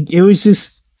it was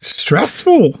just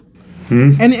stressful.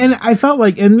 And I felt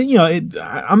like,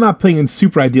 I'm not playing in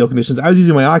super ideal conditions. I was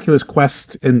using my Oculus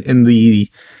Quest in the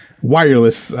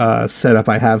wireless setup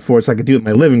I have for it, so I could do it in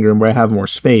my living room where I have more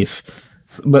space.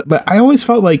 But I always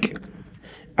felt like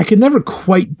I could never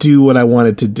quite do what I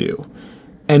wanted to do.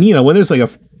 And, when there's like a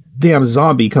damn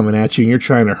zombie coming at you and you're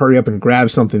trying to hurry up and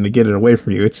grab something to get it away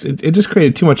from you, it just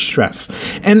created too much stress.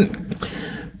 And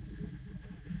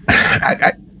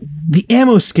the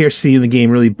ammo scarcity in the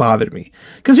game really bothered me.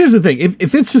 Because here's the thing.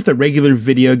 If it's just a regular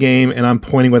video game and I'm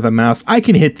pointing with a mouse, I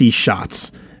can hit these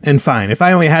shots. And fine. If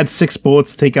I only had 6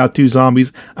 bullets to take out 2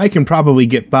 zombies, I can probably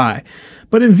get by.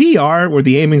 But in VR, where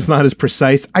the aiming's not as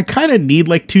precise, I kind of need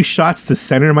like 2 shots to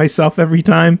center myself every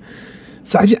time.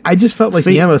 So I just felt like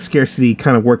the ammo scarcity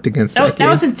kind of worked against that game.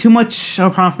 That wasn't too much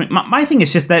of a problem for me. My thing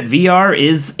is just that VR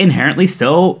is inherently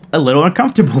still a little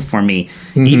uncomfortable for me.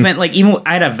 Even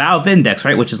I had a Valve Index,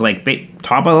 right, which is like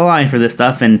top of the line for this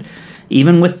stuff, and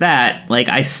even with that, like,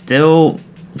 I still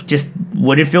just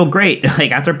wouldn't feel great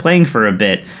like after playing for a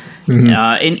bit.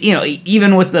 And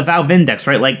even with the Valve Index,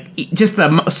 right, like, just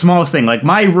the smallest thing, like,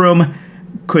 my room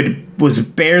was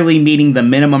barely meeting the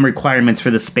minimum requirements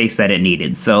for the space that it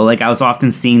needed. So, like, I was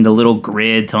often seeing the little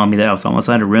grid telling me that I was almost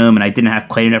out of room and I didn't have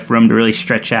quite enough room to really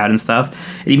stretch out and stuff.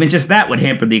 And even just that would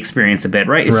hamper the experience a bit,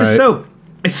 right?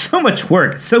 It's so much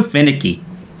work. It's so finicky.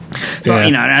 So,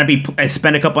 I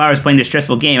spend a couple hours playing this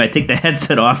stressful game. I take the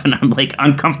headset off and I'm like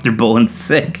uncomfortable and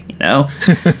sick, I'm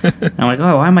like,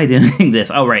 oh, why am I doing this?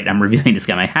 Oh, right, I'm reviewing this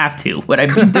game. I have to. Would I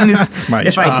be doing this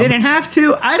if I didn't have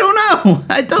to? I don't know.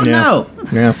 I don't know.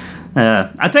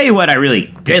 Yeah. I'll tell you what I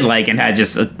really did like and had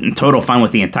just total fun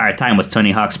with the entire time was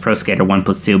Tony Hawk's Pro Skater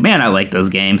 1+2. Man, I like those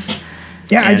games.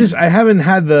 Yeah, I haven't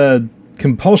had the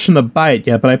compulsion to buy it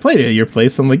yet, but I played it at your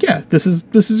place. I'm like, yeah, this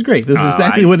is great. This is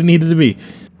exactly what it needed to be.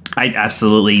 I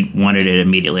absolutely wanted it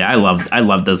immediately. I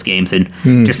loved those games, and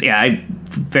I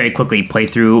very quickly played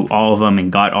through all of them and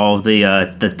got all of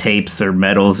the tapes or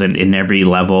medals in every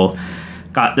level.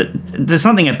 There's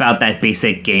something about that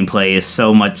basic gameplay is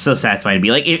so satisfying to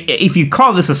be like. If you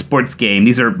call this a sports game,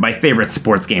 these are my favorite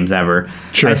sports games ever.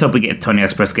 Sure. I just hope we get Tony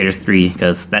Hawk's Pro Skater 3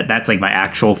 because that's like my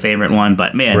actual favorite one.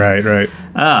 But man, right.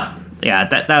 Yeah,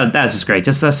 that was just great.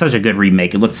 Just such a good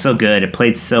remake. It looked so good. It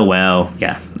played so well.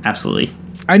 Yeah, absolutely.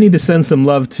 I need to send some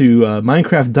love to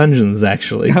Minecraft Dungeons,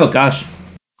 actually. Oh, gosh.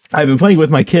 I've been playing with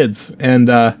my kids, and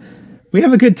we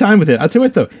have a good time with it. I'll tell you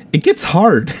what, though, it gets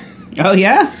hard. Oh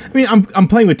yeah. I mean, I'm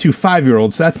playing with 2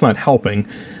 5-year-olds, so that's not helping.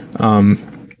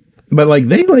 But like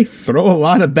they like throw a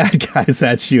lot of bad guys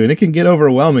at you, and it can get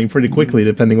overwhelming pretty quickly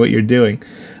depending what you're doing.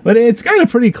 But it's got a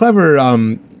pretty clever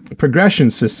progression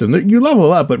system. You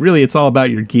level up, but really it's all about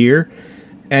your gear.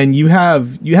 And you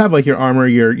have like your armor,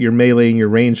 your melee, and your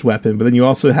ranged weapon, but then you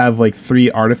also have like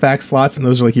 3 artifact slots, and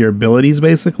those are like your abilities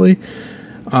basically.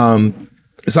 So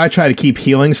I try to keep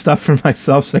healing stuff for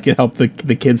myself so I can help the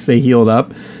kids stay healed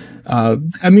up.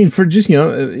 I mean, for just,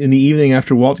 in the evening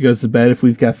after Walt goes to bed, if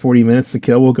we've got 40 minutes to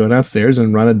kill, we'll go downstairs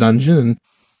and run a dungeon and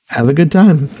have a good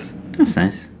time. That's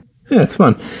nice. Yeah, it's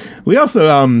fun. We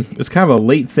also, it's kind of a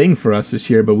late thing for us this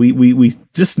year, but we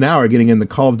just now are getting into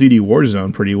Call of Duty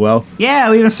Warzone pretty well. Yeah,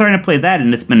 we've been starting to play that,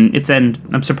 and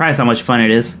I'm surprised how much fun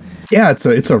it is. Yeah,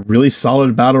 it's a really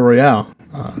solid battle royale.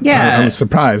 I was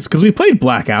surprised because we played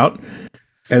Blackout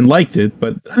and liked it,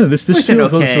 but this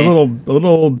feels okay. a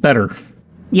little better.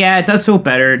 Yeah, it does feel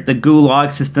better. The gulag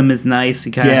system is nice.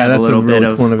 You kind of have a little bit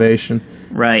of innovation,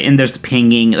 right? And there's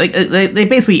pinging. Like they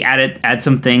basically add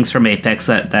some things from Apex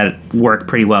that work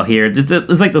pretty well here.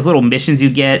 There's like those little missions you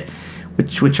get,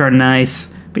 which are nice.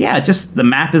 But yeah, just the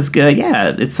map is good.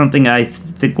 Yeah, it's something I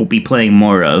think we'll be playing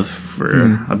more of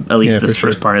for at least this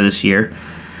first part of this year.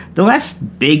 The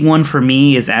last big one for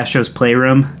me is Astro's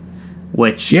Playroom,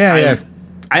 which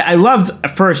I loved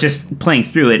at first just playing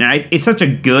through it, and it's such a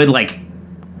good like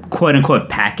quote unquote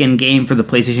pack-in game for the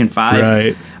PlayStation 5.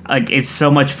 Right. Like it's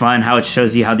so much fun how it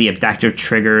shows you how the adaptive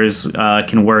triggers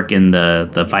can work and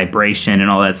the vibration and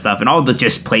all that stuff and all the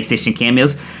just PlayStation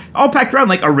cameos all packed around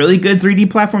like a really good 3D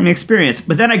platforming experience.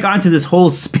 But then I got into this whole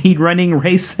speedrunning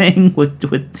race thing with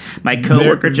my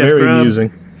coworker Jeff Grubb. Very amusing.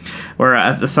 Where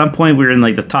at some point we were in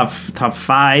like the top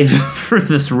 5 for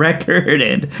this record,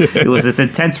 and it was this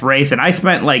intense race, and I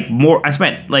spent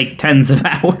like tens of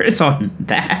hours on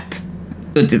that.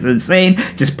 Which is insane.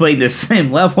 Just playing the same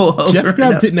level over. Jeff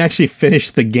Grubb didn't actually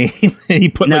finish the game, and he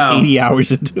put like 80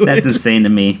 hours into it. That's insane to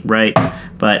me, right?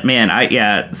 But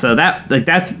man, so that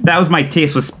was my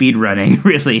taste with speedrunning,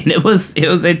 really, and it was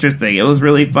interesting. It was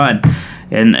really fun,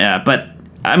 and but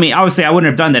I mean, obviously, I wouldn't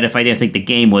have done that if I didn't think the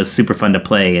game was super fun to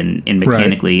play and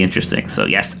mechanically interesting. So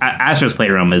yes, Astro's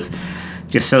Playroom is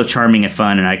just so charming and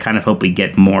fun, and I kind of hope we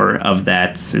get more of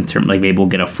that in terms, like maybe we'll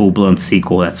get a full-blown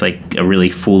sequel that's like a really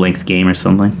full-length game or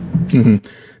something. Mm-hmm.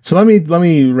 So let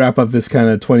me wrap up this kind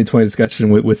of 2020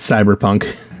 discussion with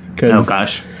Cyberpunk. Oh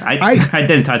gosh, I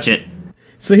didn't touch it.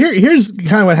 So here's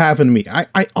kind of what happened to me.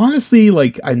 I honestly,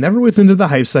 like, I never was into the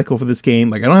hype cycle for this game.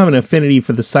 Like, I don't have an affinity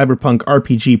for the Cyberpunk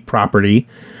RPG property.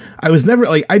 I was never,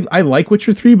 like, I like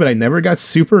Witcher 3, but I never got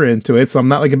super into it, so I'm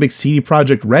not like a big CD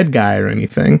Projekt Red guy or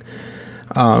anything.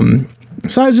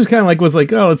 So I was just kind of like,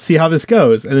 oh, let's see how this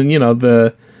goes. And then,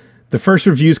 the first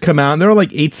reviews come out, and they're all like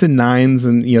 8s and 9s,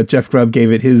 and, Jeff Grubb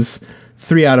gave it his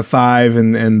 3 out of 5,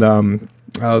 and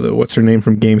what's her name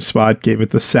from GameSpot gave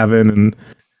it the 7,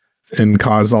 and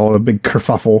caused all a big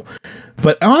kerfuffle.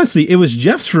 But honestly, it was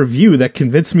Jeff's review that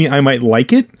convinced me I might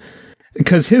like it,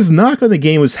 because his knock on the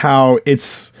game was how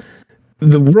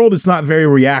the world is not very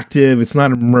reactive, it's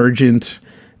not emergent.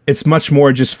 It's much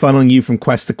more just funneling you from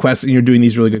quest to quest, and you're doing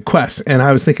these really good quests. And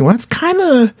I was thinking, well, that's kind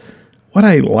of what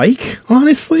I like,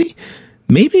 honestly.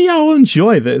 Maybe I'll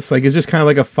enjoy this. Like, it's just kind of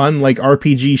like a fun, like,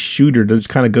 RPG shooter to just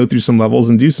kind of go through some levels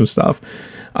and do some stuff.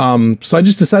 So I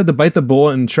just decided to bite the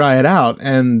bullet and try it out.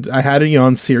 And I had it,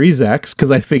 on Series X,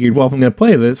 because I figured, well, if I'm going to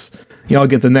play this, I'll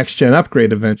get the next gen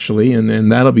upgrade eventually,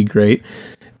 and that'll be great.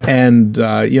 And,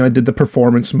 I did the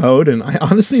performance mode, and I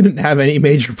honestly didn't have any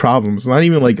major problems. Not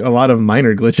even, like, a lot of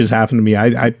minor glitches happened to me.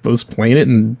 I was playing it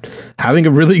and having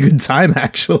a really good time,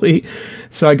 actually.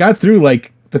 So I got through,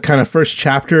 like, the kind of first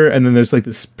chapter, and then there's, like,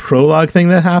 this prologue thing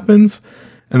that happens.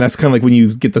 And that's kind of like when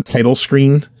you get the title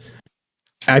screen.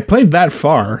 I played that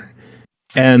far,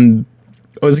 and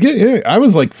I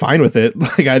was, like, fine with it.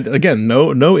 Like, again,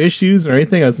 no issues or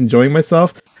anything. I was enjoying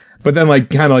myself. But then, like,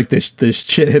 kind of like this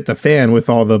shit hit the fan with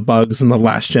all the bugs and the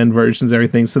last gen versions and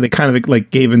everything. So they kind of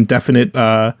like gave indefinite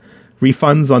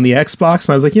refunds on the Xbox. And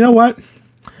I was like, you know what?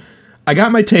 I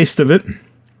got my taste of it.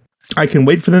 I can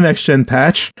wait for the next gen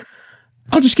patch.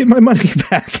 I'll just get my money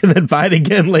back and then buy it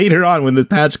again later on when the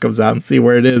patch comes out and see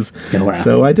where it is. Oh, wow.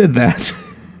 So I did that.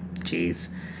 Jeez.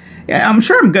 Yeah, I'm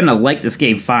sure I'm gonna like this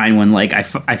game fine when like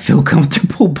I feel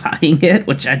comfortable buying it,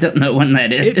 which I don't know when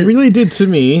that is. It really did to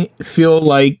me feel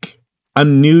like a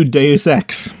new Deus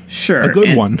Ex. Sure, a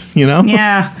good one,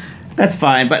 Yeah, that's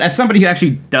fine. But as somebody who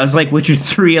actually does like Witcher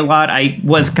 3 a lot, I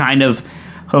was kind of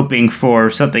hoping for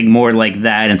something more like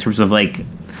that in terms of like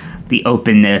the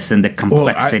openness and the Well,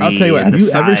 complexity. I'll tell you what. And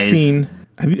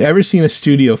Have you ever seen a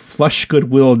studio flush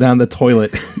goodwill down the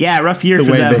toilet? Yeah, rough year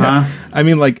for them, huh? I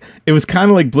mean, like, it was kind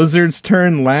of like Blizzard's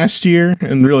turn last year,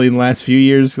 and really in the last few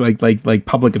years, like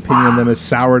public opinion on them has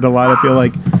soured a lot. I feel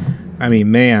like, I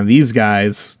mean, man, these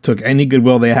guys took any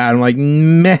goodwill they had. I'm like,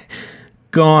 meh,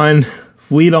 gone.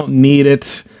 We don't need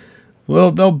it.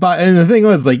 Well, they'll buy. And the thing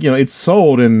was, like, it's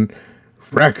sold in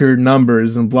record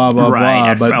numbers and blah blah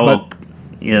Right. blah. But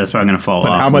yeah, that's probably gonna fall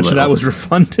off. how much of that was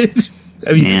refunded?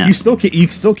 I mean, Yeah. you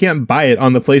still can't buy it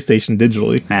on the PlayStation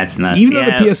digitally. That's nuts. Even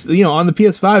though on the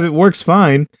PS5 it works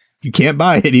fine. You can't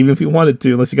buy it even if you wanted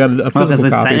to, unless you got a physical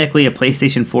it's copy. technically a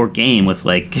PlayStation 4 game with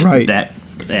Right. that.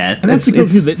 And that's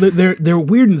because their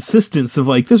weird insistence of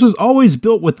like, this was always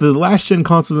built with the last gen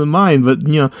consoles in mind, but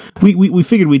we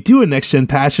figured we'd do a next gen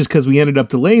patch just because we ended up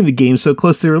delaying the game so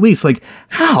close to release. Like,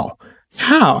 how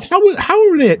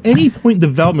were they at any point in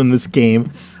development in this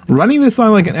game running this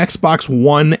on like an Xbox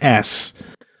One S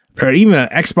or even an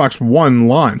Xbox One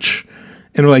launch?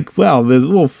 And we're like, well,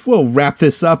 we'll wrap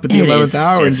this up at the 11th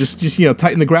hour and just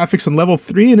tighten the graphics on level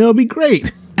 3 and it'll be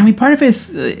great. I mean, part of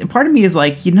me is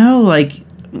like,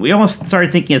 we almost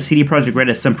started thinking of CD Projekt Red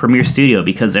as some premier studio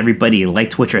because everybody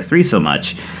liked Witcher 3 so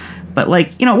much. But,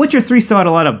 Witcher 3 still had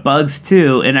a lot of bugs,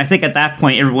 too. And I think at that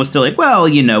point, everyone was still like, well,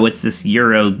 it's this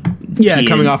Euro... Yeah,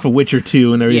 coming off of Witcher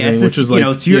 2 and everything, which is like...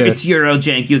 it's Euro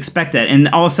jank, you expect that. And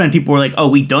all of a sudden, people were like, oh,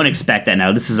 we don't expect that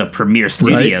now. This is a premier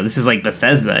studio. Right. This is like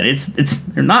Bethesda.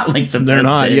 They're not like Bethesda. They're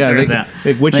not, yeah.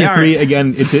 Witcher 3,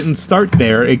 again, it didn't start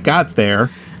there. It got there.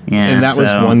 Yeah, and that was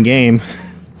one game.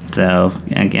 So,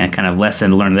 again, kind of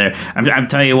lesson learned there. I'm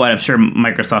telling you what, I'm sure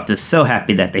Microsoft is so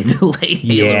happy that they delayed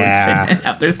Halo Infinite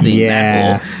after seeing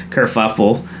that whole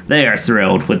kerfuffle. They are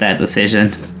thrilled with that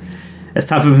decision. As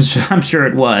tough as I'm sure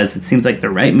it was, it seems like the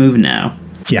right move now.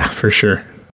 Yeah, for sure.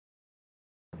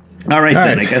 All right,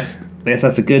 then. I guess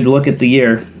that's a good look at the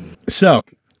year. So,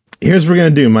 here's what we're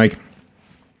going to do, Mike.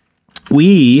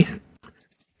 We,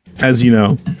 as you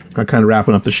know, are kind of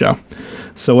wrapping up the show.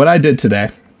 So, what I did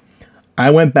today... I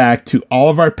went back to all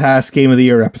of our past Game of the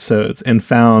Year episodes and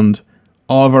found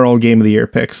all of our old Game of the Year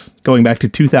picks, going back to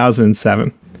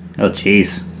 2007. Oh,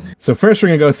 jeez. So first we're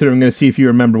going to go through, I'm going to see if you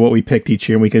remember what we picked each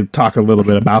year, and we could talk a little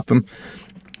bit about them.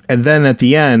 And then at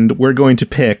the end, we're going to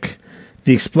pick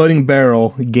the Exploding Barrel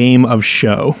Game of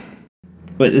Show.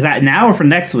 But is that now or for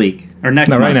next week? Or next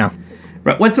month? Right now.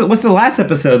 What's the last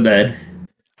episode, then?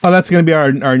 Oh, that's going to be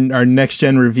our next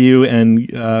gen review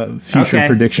and future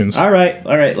predictions. All right.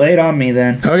 Lay it on me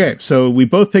then. Okay, so we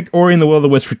both picked Ori and the Will of the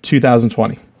Wisps for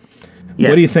 2020. Yes.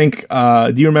 What do you think?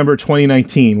 Do you remember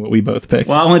 2019? What we both picked?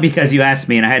 Well, only because you asked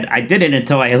me, and I didn't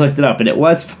until I looked it up, and it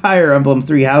was Fire Emblem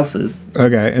Three Houses.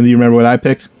 Okay, and do you remember what I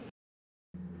picked?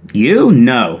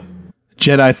 No.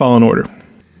 Jedi Fallen Order.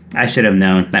 I should have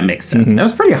known. That makes sense. That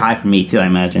was pretty high for me too, I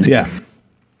imagine. Yeah.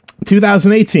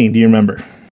 2018. Do you remember?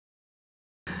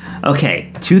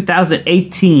 Okay,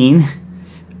 2018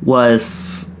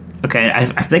 was... Okay, I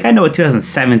think I know what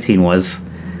 2017 was.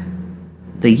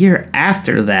 The year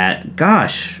after that,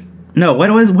 gosh. No,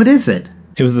 what is it?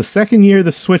 It was the second year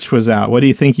the Switch was out. What do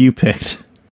you think you picked?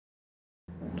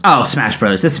 Oh, Smash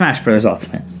Bros. It's Smash Bros.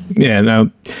 Ultimate. Yeah, no.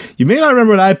 You may not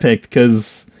remember what I picked,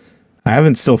 because I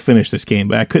haven't still finished this game,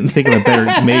 but I couldn't think of a better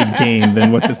made game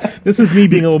than what this... This is me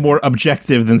being a little more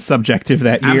objective than subjective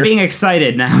that year. I'm being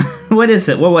excited now. What is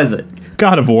it? What was it?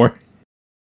 God of War.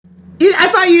 I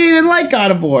thought you didn't even like God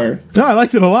of War. No, I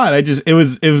liked it a lot.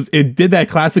 It did that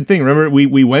classic thing. Remember,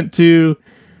 we went to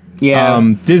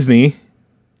Disney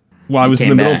while I was in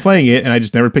the middle of playing it, and I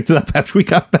just never picked it up after we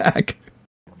got back.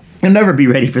 You'll never be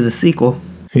ready for the sequel.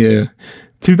 Yeah.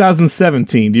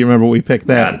 2017. Do you remember what we picked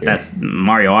that? That's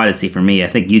Mario Odyssey for me. I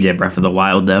think you did Breath of the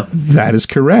Wild, though. That is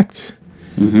correct.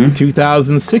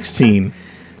 2016.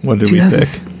 What did we pick?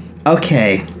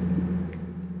 Okay.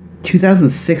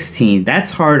 2016.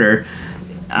 That's harder.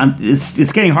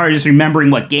 It's getting harder just remembering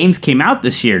what games came out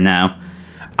this year now.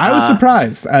 I was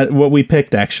surprised at what we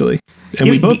picked, actually. And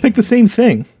we both picked the same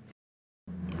thing.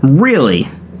 Really?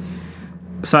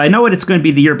 So I know what it's going to be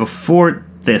the year before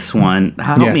this one.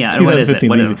 Help me out. What is it?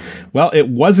 Easy. Well, it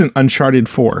wasn't Uncharted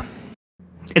 4.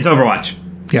 It's Overwatch.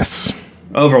 Yes.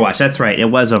 Overwatch, that's right. It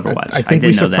was Overwatch. I think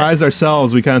we surprised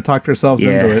ourselves. We kind of talked ourselves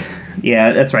into it.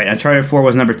 Yeah, that's right. Uncharted 4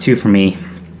 was number 2 for me.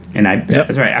 And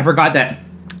that's right. I forgot that.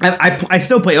 I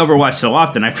still play Overwatch so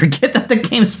often. I forget that the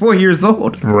game's 4 years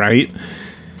old. Right.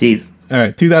 Jeez. All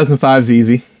right. 2005's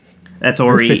easy. That's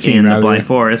Ori in the Blind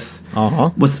Forest.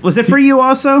 Uh-huh. Was it for you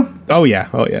also? Oh, yeah.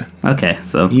 Okay,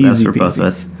 so easy that's for peasy. both of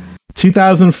us.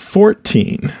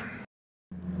 2014.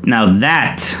 Now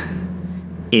that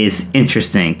is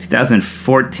interesting.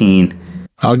 2014.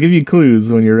 I'll give you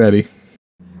clues when you're ready.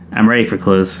 I'm ready for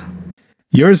clues.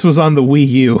 Yours was on the Wii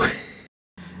U.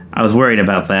 I was worried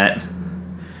about that.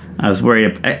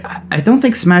 I don't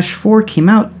think Smash 4 came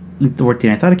out in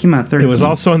 14. I thought it came out in 13. It was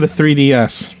also on the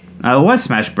 3DS. It was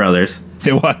Smash Brothers.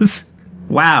 It was.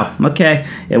 Wow. Okay.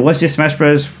 It was just Smash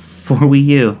Bros. For Wii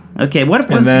U. Okay. What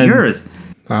was yours?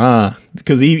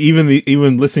 Because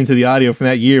even listening to the audio from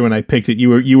that year when I picked it,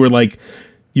 you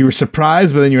were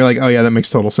surprised, but then you were like, oh yeah, that makes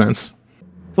total sense.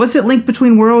 Was it Link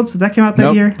Between Worlds? Did that come out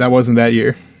that year? That wasn't that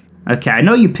year. Okay, I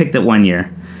know you picked it one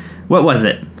year. What was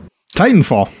it?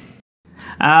 Titanfall.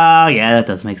 Oh, yeah, that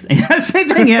does make sense. Same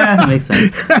thing, yeah, that makes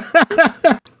sense.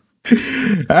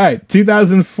 All right,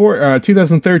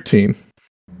 2013.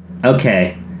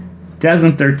 Okay,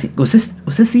 2013. Was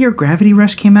this the year Gravity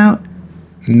Rush came out?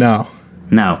 No,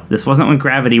 this wasn't when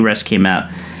Gravity Rush came out.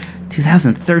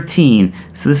 2013.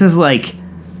 So this is like.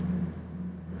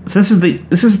 This is the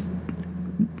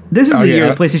year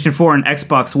the PlayStation 4 and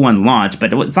Xbox One launched,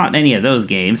 but it's not any of those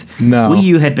games. No. Wii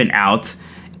U had been out.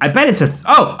 I bet it's it's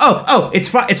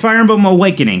Fire Emblem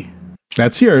Awakening.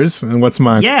 That's yours, and what's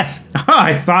mine? Yes. Oh,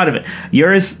 I thought of it.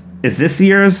 Yours, is this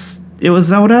year's, it was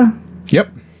Zelda? Yep.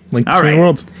 Link Between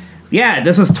Worlds. Yeah,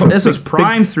 this was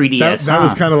prime 3DS. That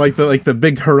was kind of like the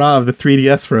big hurrah of the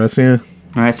 3DS for us, yeah.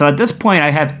 All right, so at this point,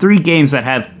 I have 3 game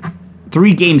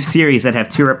series that have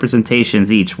 2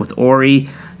 representations each, with Ori,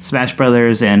 Smash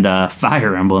Brothers, and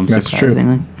Fire Emblem. That's true.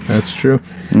 That's true.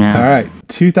 Yeah. All right,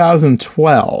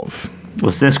 2012.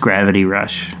 Was this Gravity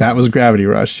Rush? That was Gravity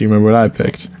Rush. Do you remember what I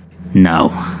picked?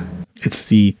 No. It's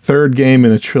the 3rd game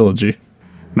in a trilogy.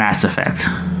 Mass Effect.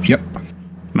 Yep.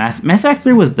 Mass Effect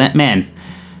 3 was that, man.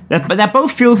 That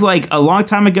both feels like a long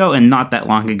time ago and not that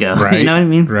long ago. Right. You know what I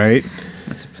mean? Right.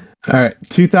 All right,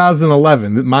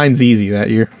 2011. Mine's easy that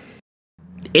year.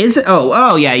 Is it?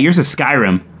 Oh yeah, yours is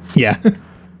Skyrim. Yeah.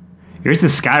 Yours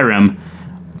is Skyrim.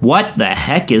 What the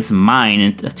heck is mine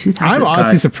in 2000? I'm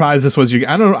honestly surprised this was your.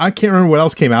 I can't remember what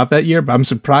else came out that year, but I'm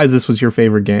surprised this was your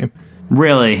favorite game.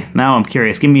 Really? Now I'm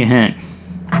curious. Give me a hint.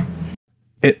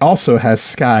 It also has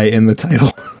Sky in the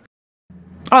title.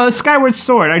 Oh, Skyward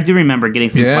Sword. I do remember getting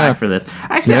some flack for this.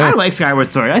 I like Skyward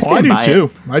Sword. I do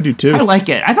too. I do too. I like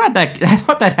it. I thought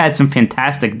that had some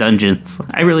fantastic dungeons.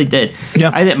 I really did. Yeah.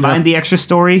 I didn't mind the extra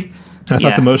story. I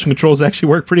thought the motion controls actually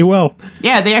worked pretty well.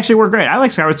 Yeah, they actually work great. I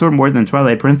like Skyward Sword more than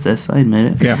Twilight Princess. I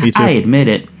admit it. Yeah, me too. I admit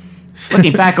it.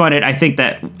 Looking back on it, I think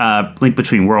that Link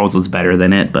Between Worlds was better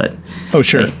than it, but... Oh,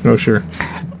 sure. Hey. Oh, sure.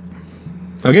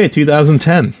 Okay,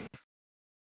 2010.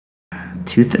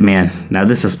 Man, now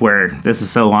this is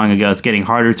so long ago, it's getting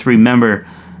harder to remember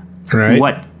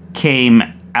what came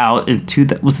out in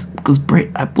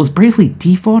was Bravely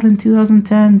Default in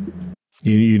 2010?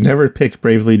 You never picked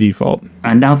Bravely Default.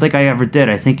 I don't think I ever did.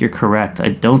 I think you're correct. I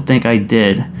don't think I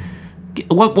did.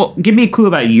 Give me a clue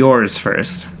about yours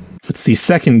first. It's the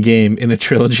 2nd game in a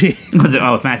trilogy.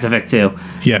 Oh, Mass Effect 2.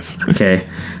 Yes. Okay.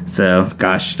 So,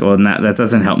 gosh, well, that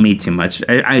doesn't help me too much.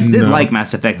 I did like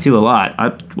Mass Effect 2 a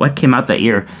lot. What came out that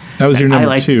year? That was your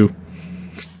number 2.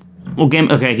 Well,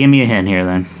 give me a hint here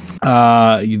then.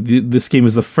 This game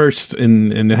is the first,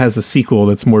 and it has a sequel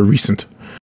that's more recent.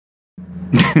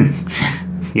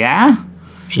 Yeah?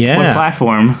 Yeah. What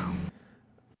platform?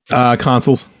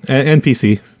 Consoles and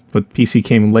PC. But PC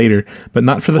came later, but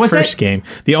not for the first game.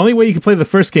 The only way you can play the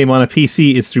first game on a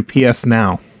PC is through PS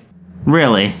Now.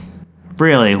 Really?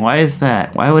 Why is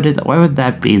that? Why would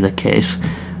that be the case?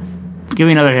 Give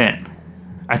me another hint.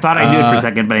 I thought I knew it for a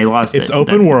second, but I lost it. It's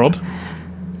open world.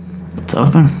 It's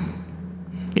open.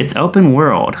 It's open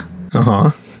world.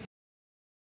 Uh-huh.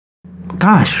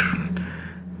 Gosh.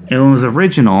 It was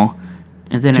original,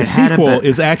 and then the sequel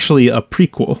is actually a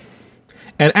prequel.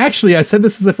 And actually, I said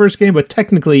this is the first game, but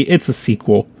technically it's a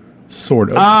sequel.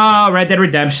 Sort of. Oh, Red Dead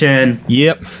Redemption.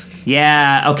 Yep.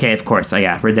 Yeah, okay, of course. Oh,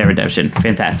 yeah, Red Dead Redemption.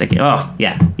 Fantastic. Oh,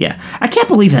 yeah. I can't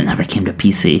believe that never came to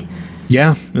PC.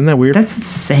 Yeah, isn't that weird? That's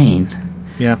insane.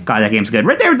 Yeah. God, that game's good.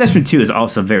 Red Dead Redemption 2 is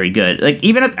also very good. Like,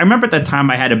 I remember at the time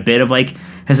I had a bit of, like,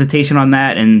 hesitation on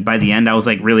that, and by the end I was,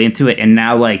 like, really into it, and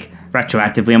now, like,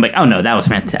 retroactively, I'm like, oh no, that was a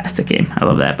fantastic game. I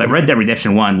love that. But Red Dead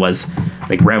Redemption 1 was,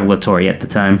 like, revelatory at the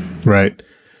time. Right.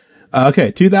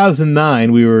 Okay,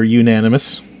 2009, we were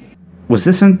unanimous. Was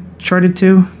this Uncharted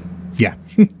 2? Yeah.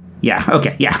 Yeah,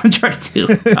 okay, yeah, Uncharted 2.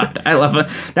 God, I love it.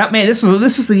 This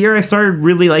was the year I started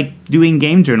really, like, doing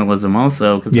game journalism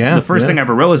also. Because the first thing I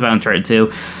ever wrote was about Uncharted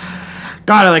 2.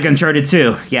 God, I like Uncharted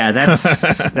 2. Yeah,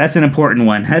 that's an important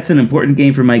one. That's an important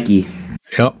game for Mikey.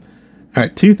 Yep. All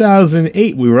right,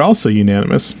 2008, we were also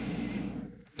unanimous.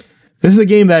 This is a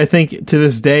game that I think, to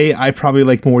this day, I probably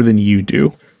like more than you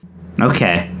do.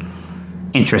 Okay.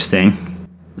 Interesting.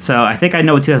 So I think I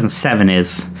know what 2007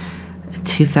 is.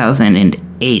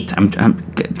 2008.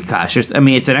 Gosh. It's an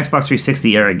Xbox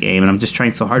 360 era game, and I'm just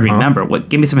trying so hard to remember. What?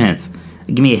 Give me some hints.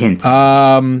 Give me a hint.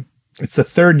 It's the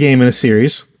third game in a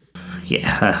series.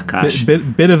 Yeah. Gosh.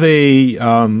 Bit of a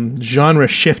genre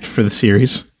shift for the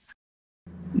series.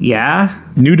 Yeah.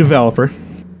 New developer.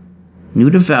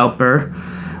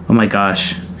 Oh my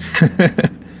gosh.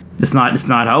 It's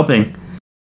not helping.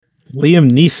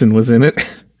 Liam Neeson was in it.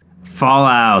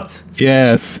 Fallout.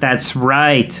 Yes. That's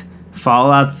right.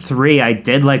 Fallout 3. I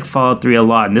did like Fallout 3 a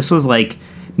lot, and this was like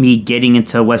me getting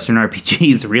into Western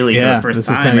RPGs really for the first time. This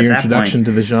is kind of your introduction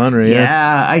to the genre.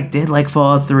 Yeah, I did like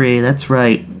Fallout 3. That's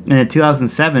right. And in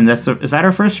 2007, is that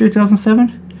our first year?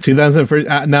 2007.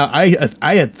 2001. Now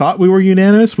I had thought we were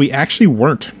unanimous. We actually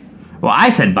weren't. Well, I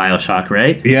said BioShock,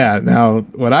 right? Yeah. Now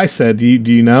what I said, do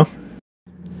you know?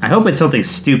 I hope it's something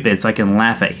stupid so I can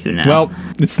laugh at you now. Well,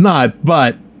 it's not,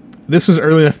 but this was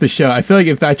early enough in the show. I feel like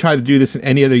if I tried to do this in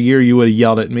any other year, you would have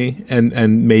yelled at me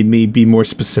and made me be more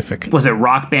specific. Was it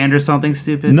Rock Band or something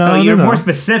stupid? No, you're no. more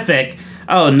specific.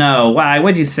 Oh, no. Why?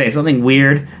 What'd you say? Something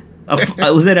weird?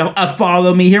 Was it a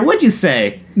Follow Me Here? What'd you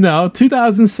say? No,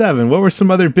 2007. What were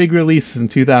some other big releases in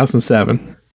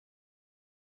 2007?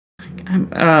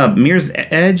 Mirror's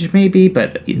Edge, maybe,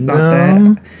 but not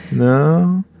that.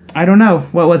 No. I don't know.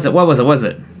 What was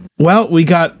it? Well, we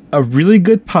got a really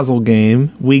good puzzle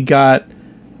game. We got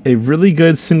a really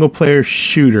good single-player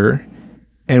shooter.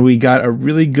 And we got a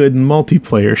really good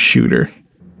multiplayer shooter.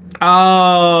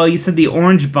 Oh, you said the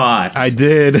orange box. I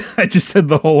did. I just said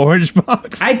the whole orange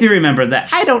box. I do remember that.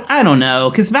 I don't know,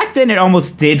 because back then it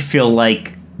almost did feel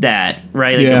like that,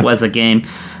 right? Like it was a game.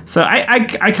 So I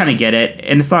kind of get it.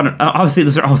 And it's not, obviously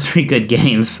those are all three good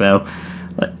games, so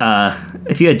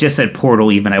if you had just said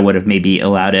Portal even, I would have maybe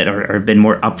allowed it or been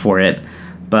more up for it.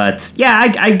 But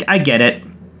yeah, I get it.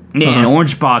 Man,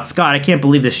 Orange Box. God, I can't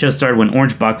believe this show started when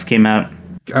Orange Box came out.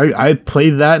 I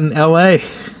played that in L.A.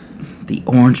 The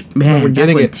Orange... Man,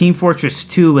 back when Team Fortress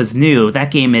 2 was new,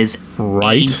 that game is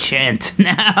ancient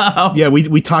now. Yeah,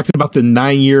 we talked about the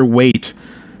 9-year wait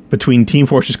between Team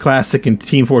Fortress Classic and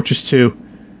Team Fortress 2.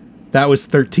 That was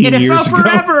 13 years ago.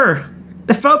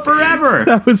 It felt forever.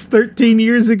 That was 13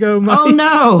 years ago, Mike. Oh,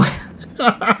 no.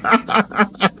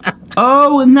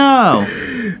 Oh, no.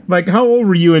 Like, how old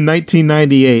were you in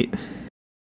 1998?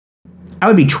 I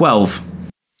would be 12.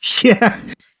 Yeah.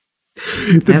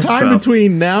 The time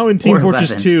between now and Team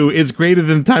Fortress 2 is greater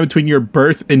than the time between your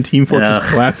birth and Team Fortress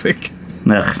Classic.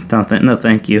 No,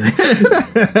 thank you.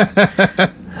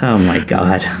 Oh, my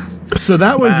God. So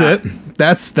that was it.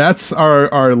 That's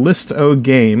our list of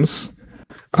games.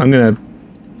 I'm going to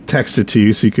text it to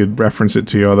you so you could reference it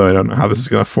to you, although I don't know how this is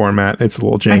going to format. It's a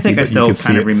little janky. I think I still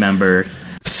kind of remember.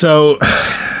 So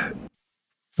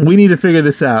we need to figure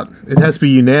this out. It has to be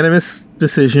unanimous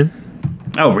decision.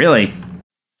 Oh, really?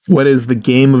 What is the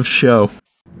game of show?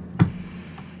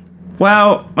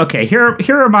 Well, okay, here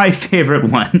are my favorite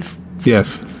ones.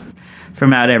 Yes.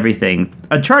 From out everything.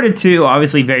 Uncharted 2,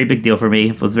 obviously very big deal for me.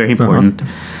 It was very important.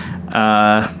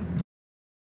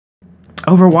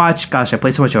 Overwatch, gosh, I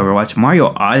play so much Overwatch. Mario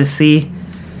Odyssey,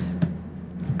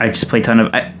 I just play a ton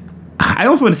of... I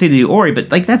almost want to say the Ori,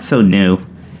 but like that's so new.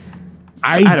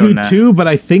 I do too, but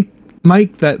I think,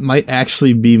 Mike, that might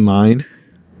actually be mine.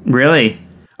 Really?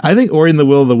 I think Ori and the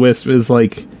Will of the Wisp is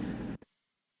like...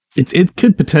 It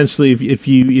could potentially,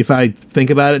 if I think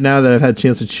about it now that I've had a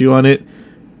chance to chew on it,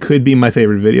 could be my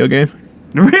favorite video game.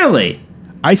 Really?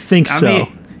 I think so.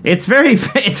 Mean, it's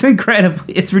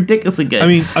incredibly, it's ridiculously good.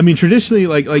 I mean, traditionally,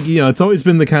 like it's always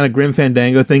been the kind of Grim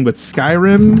Fandango thing, but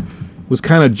Skyrim was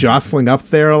kind of jostling up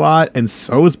there a lot, and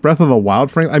so was Breath of the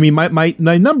Wild. Frankly, I mean, my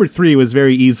number 3 was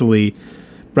very easily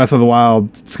Breath of the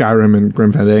Wild, Skyrim, and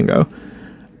Grim Fandango.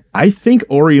 I think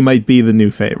Ori might be the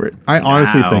new favorite. I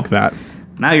honestly think that.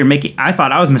 Now you're making... I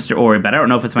thought I was Mr. Ori, but I don't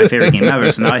know if it's my favorite game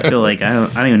ever, so now I feel like I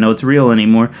don't even know it's real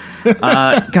anymore.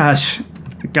 Gosh,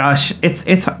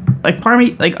 it's like part of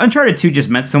me... Like, Uncharted 2 just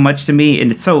meant so much to me,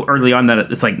 and it's so early on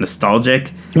that it's, like,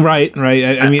 nostalgic. Right.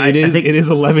 I mean, it is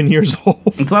 11 years old.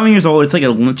 It's 11 years old. It's like a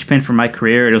linchpin for my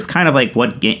career. It was kind of like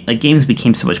what... games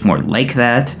became so much more like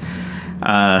that.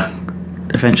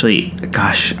 Eventually...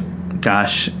 Gosh.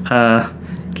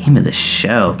 Game of the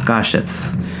show. Gosh,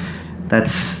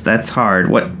 that's hard.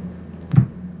 What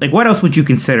else would you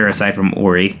consider aside from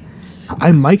Ori?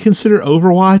 I might consider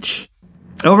Overwatch.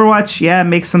 Overwatch, yeah,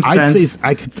 makes some sense.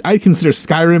 I'd consider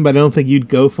Skyrim, but I don't think you'd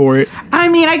go for it. I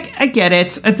mean, I get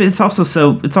it. It's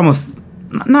also it's almost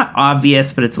not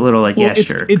obvious, but it's a little like, well,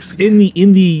 sure. It's in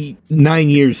the 9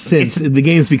 years since the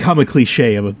game's become a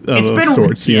cliche of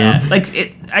sorts. Yeah, like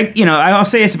I'll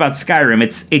say this about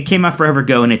Skyrim. It came out forever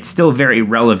ago, and it's still very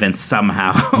relevant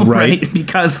somehow, right?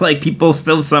 Because like people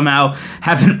still somehow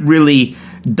haven't really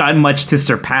done much to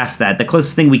surpass that. The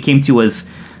closest thing we came to was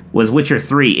Witcher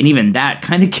 3, and even that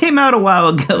kind of came out a while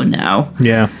ago now.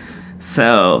 Yeah.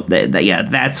 So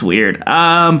that's weird.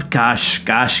 Gosh.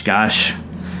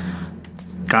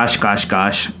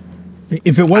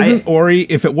 If it wasn't Ori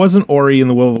and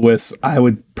the Will of the Wisps, I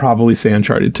would probably say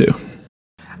Uncharted 2.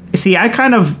 See,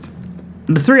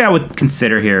 the three I would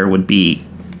consider here would be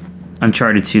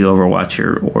Uncharted 2, Overwatch,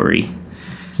 or Ori.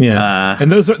 Yeah,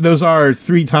 and those are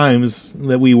 3 times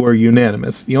that we were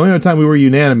unanimous. The only other time we were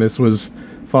unanimous was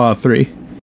Fallout 3.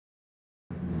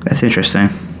 That's interesting.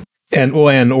 And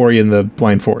Ori and the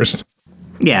Blind Forest.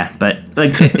 Yeah, but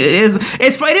like it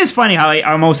is funny how I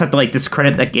almost have to like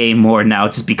discredit that game more now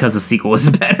just because the sequel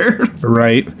was better.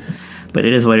 Right. But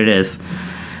it is what it is.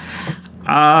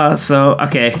 So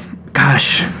okay,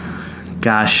 gosh.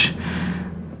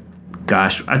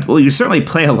 Well, you certainly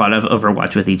play a lot of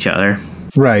Overwatch with each other.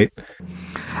 Right.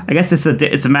 I guess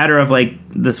it's a matter of like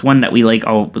this one that we like.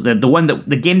 Oh,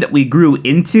 the game that we grew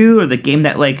into, or the game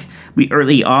that like we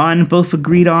early on both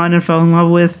agreed on and fell in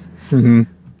love with. Mm-hmm.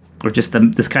 Or just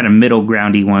this kind of middle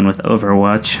groundy one with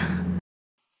Overwatch.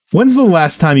 When's the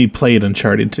last time you played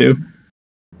Uncharted 2?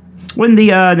 When the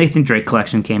Nathan Drake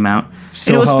collection came out.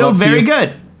 And it was still very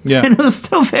good. Yeah. And it was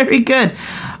still very good.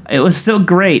 It was still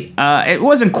great. It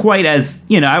wasn't quite as,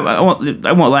 I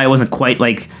won't lie, it wasn't quite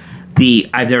like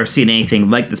I've never seen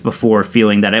anything like this before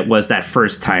feeling that it was that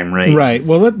first time, right? Right.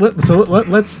 Well, let's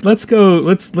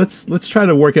try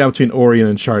to work it out between Ori and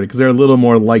Uncharted because they're a little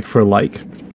more like for like.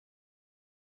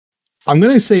 I'm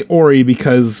going to say Ori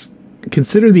because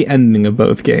consider the ending of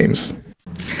both games.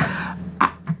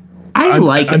 I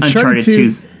like Uncharted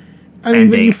 2's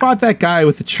ending. But you fought that guy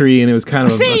with the tree, and it was kind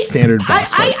of a standard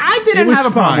boss fight. I didn't have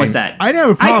a problem with that. I didn't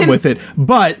have a problem with it,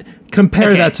 but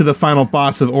compare that to the final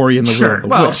boss of Ori and the Will.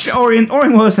 Well, Ori and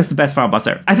Willis has the best final boss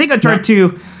ever. I think Uncharted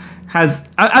 2 has...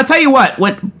 I'll tell you what.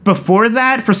 Before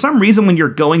that, for some reason, when you're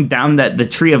going down the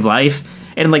Tree of Life...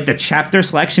 And like the chapter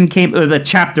selection the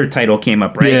chapter title came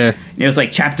up, right? Yeah. And it was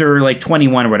like chapter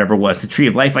 21 or whatever it was, the Tree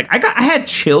of Life. Like I had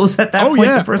chills at that point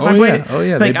the first time I played it. Oh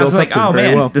yeah. Like I was like, oh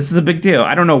man, this is a big deal.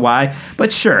 I don't know why,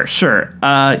 but sure.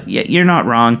 Yeah, you're not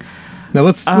wrong. Now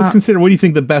let's consider what do you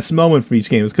think the best moment from each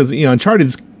game is? Because Uncharted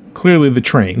is clearly the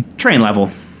train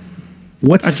level.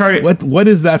 What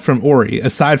is that from Ori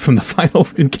aside from the final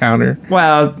encounter?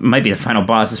 Well, it might be the final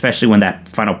boss, especially when that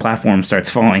final platform starts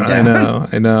falling down.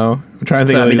 I know. I'm trying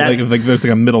to think if there's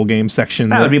like a middle game section.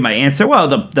 That would be my answer. Well,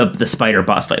 the spider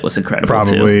boss fight was incredible.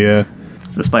 Probably, yeah.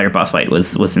 The spider boss fight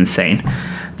was insane.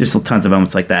 There's tons of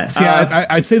moments like that. See,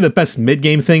 I'd say the best mid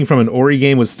game thing from an Ori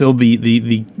game was still the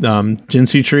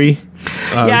Jinsu tree.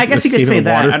 Yeah, I guess you could say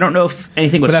that. I don't know if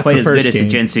anything was quite as good as the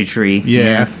Jinsu tree.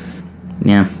 Yeah.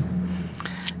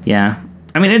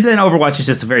 I mean, and then Overwatch is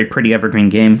just a very pretty evergreen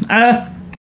game.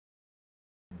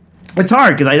 It's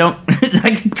hard because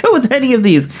I could go with any of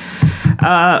these.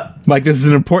 Mike, this is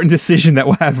an important decision that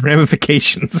will have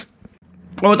ramifications.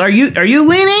 Well, are you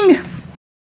leaning?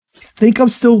 I think I'm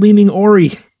still leaning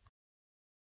Ori.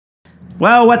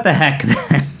 Well, what the heck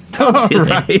then? Don't do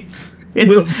it.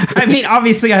 I mean,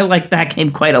 obviously, I like that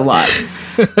game quite a lot.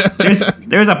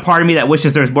 There's a part of me that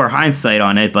wishes there was more hindsight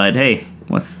on it, but hey.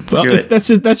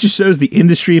 That just shows the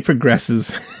industry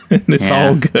progresses, and it's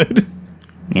all good.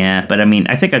 Yeah, but I mean,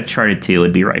 I think Uncharted 2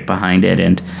 would be right behind it,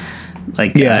 and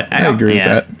like, I agree with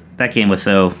that. That game was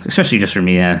especially just for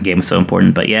me, the game was so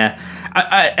important. But yeah,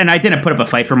 I didn't put up a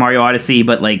fight for Mario Odyssey,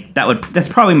 but like that's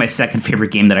probably my second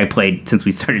favorite game that I played since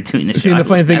we started doing this. See, the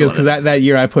funny thing is because that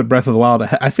year I put Breath of the Wild.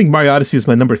 I think Mario Odyssey is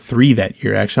my number 3 that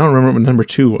year. Actually, I don't remember what number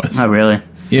 2 was. Oh, really?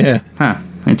 Yeah. Huh.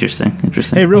 Interesting.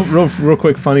 Hey, real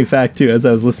quick funny fact too. As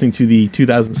I was listening to the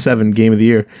 2007 Game of the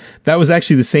Year, that was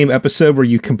actually the same episode where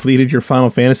you completed your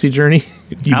Final Fantasy journey.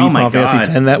 You beat Final Fantasy X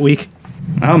that week.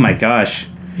 Oh my gosh.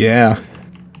 Yeah.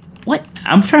 What?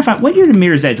 I'm trying to find what year did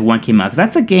Mirror's Edge 1 came out, because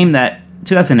that's a game that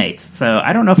 2008. So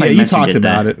I don't know if I mentioned you talked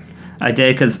about it. I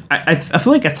did, because I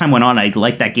feel like as time went on, I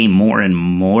liked that game more and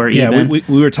more. Yeah, we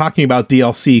were talking about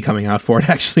DLC coming out for it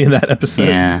actually in that episode.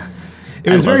 Yeah. It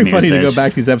was very funny to go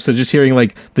back to these episodes, just hearing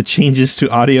like the changes to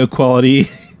audio quality.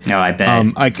 No, I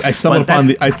bet. I stumbled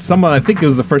upon I think it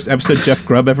was the first episode Jeff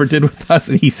Grubb ever did with us,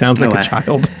 and he sounds like a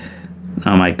child.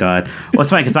 Oh my god! Well, it's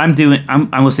funny because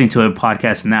I'm listening to a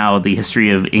podcast now, the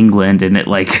history of England, and it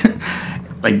like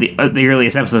like the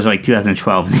earliest episodes are like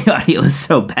 2012. The audio is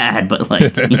so bad, but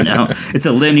like it's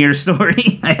a linear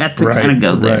story. I had to kind of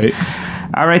go there. Right.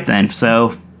 All right then.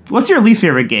 So, what's your least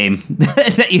favorite game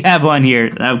that you have on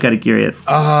here? I'm kind of curious.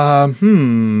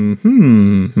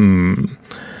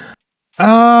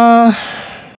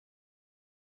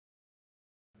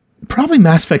 Probably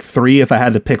Mass Effect 3 if I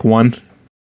had to pick one.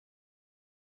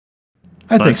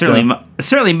 I think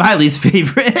certainly my least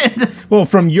favorite. Well,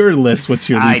 from your list, what's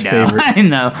your least favorite? I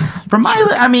know. From my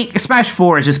list, I mean, Smash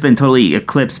 4 has just been totally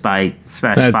eclipsed by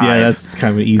Smash 5. Yeah, that's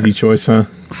kind of an easy choice, huh?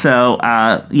 So,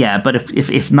 yeah, but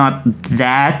if not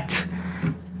that,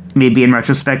 maybe in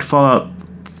retrospect, Fallout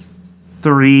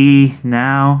 3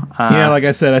 now. Yeah, like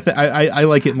I said, I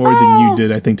like it more than you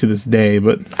did, I think, to this day,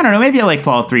 but... I don't know, maybe I like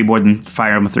Fallout 3 more than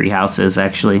Fire Emblem Three Houses,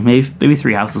 actually. Maybe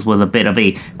Three Houses was a bit of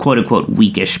a quote-unquote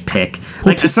weakish pick.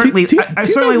 Like, certainly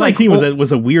 2019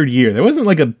 was a weird year. There wasn't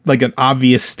like an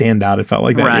obvious standout, it felt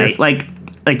like that right, year. like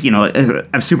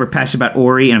I'm super passionate about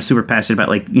Ori, and I'm super passionate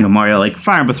about, Mario. Like,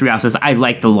 Fire Emblem Three Houses, I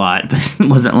liked a lot, but it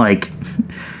wasn't like...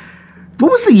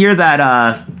 What was the year that,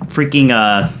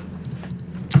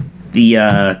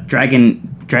 the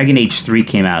Dragon Age 3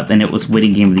 came out, then it was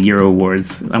winning Game of the Year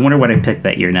awards. I wonder what I picked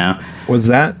that year now. Was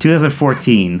that?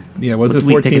 2014. Yeah, was it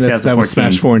 14? That was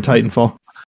Smash 4 and Titanfall.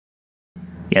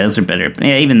 Yeah, those are better.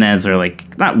 Yeah, even those are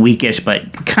like, not weakish,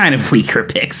 but kind of weaker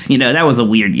picks. That was a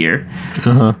weird year.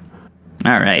 Uh-huh.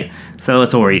 All right. So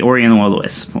it's Ori. Ori and the Will of the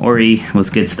Wisp. Ori was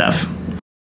good stuff.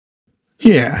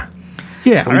 Yeah.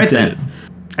 Yeah, all right, then.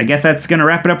 I guess that's going to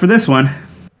wrap it up for this one.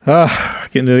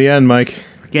 Getting to the end, Mike.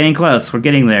 Getting close. We're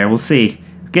getting there. We'll see.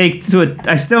 Getting to it.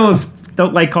 I still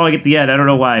don't like calling it the end. I don't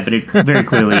know why, but it very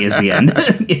clearly is the end.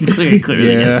 It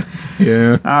clearly is.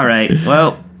 Yeah. All right.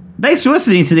 Well, thanks for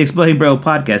listening to the Exploding Bro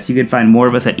podcast. You can find more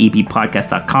of us at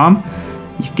eppodcast.com.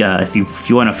 If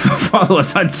you want to follow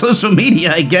us on social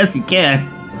media, I guess you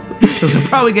can. Those are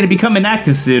probably going to become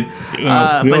inactive soon.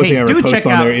 The only thing I ever post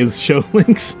on there is show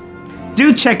links.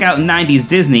 Do check out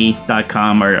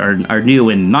 90sdisney.com, our new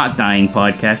and not dying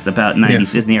podcast about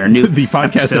 90s Disney. Our new the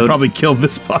podcast episode. That probably killed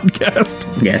this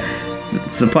podcast. Yeah,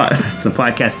 it's a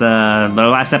podcast. The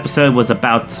last episode was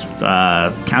about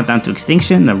Countdown to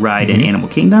Extinction, the ride in Animal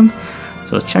Kingdom.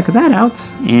 So check that out.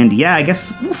 And yeah, I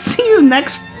guess we'll see you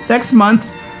next month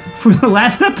for the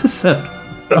last episode.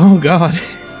 Oh God.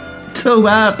 So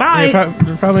bye.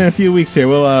 Yeah, probably in a few weeks here.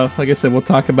 We'll like I said, we'll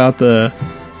talk about the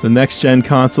next-gen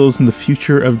consoles and the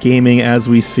future of gaming as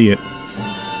we see it.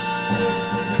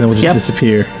 And then we'll just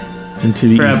disappear into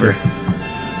the forever.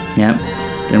 Ether. Yep.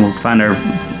 Then we'll find our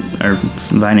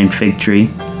vine and fig tree.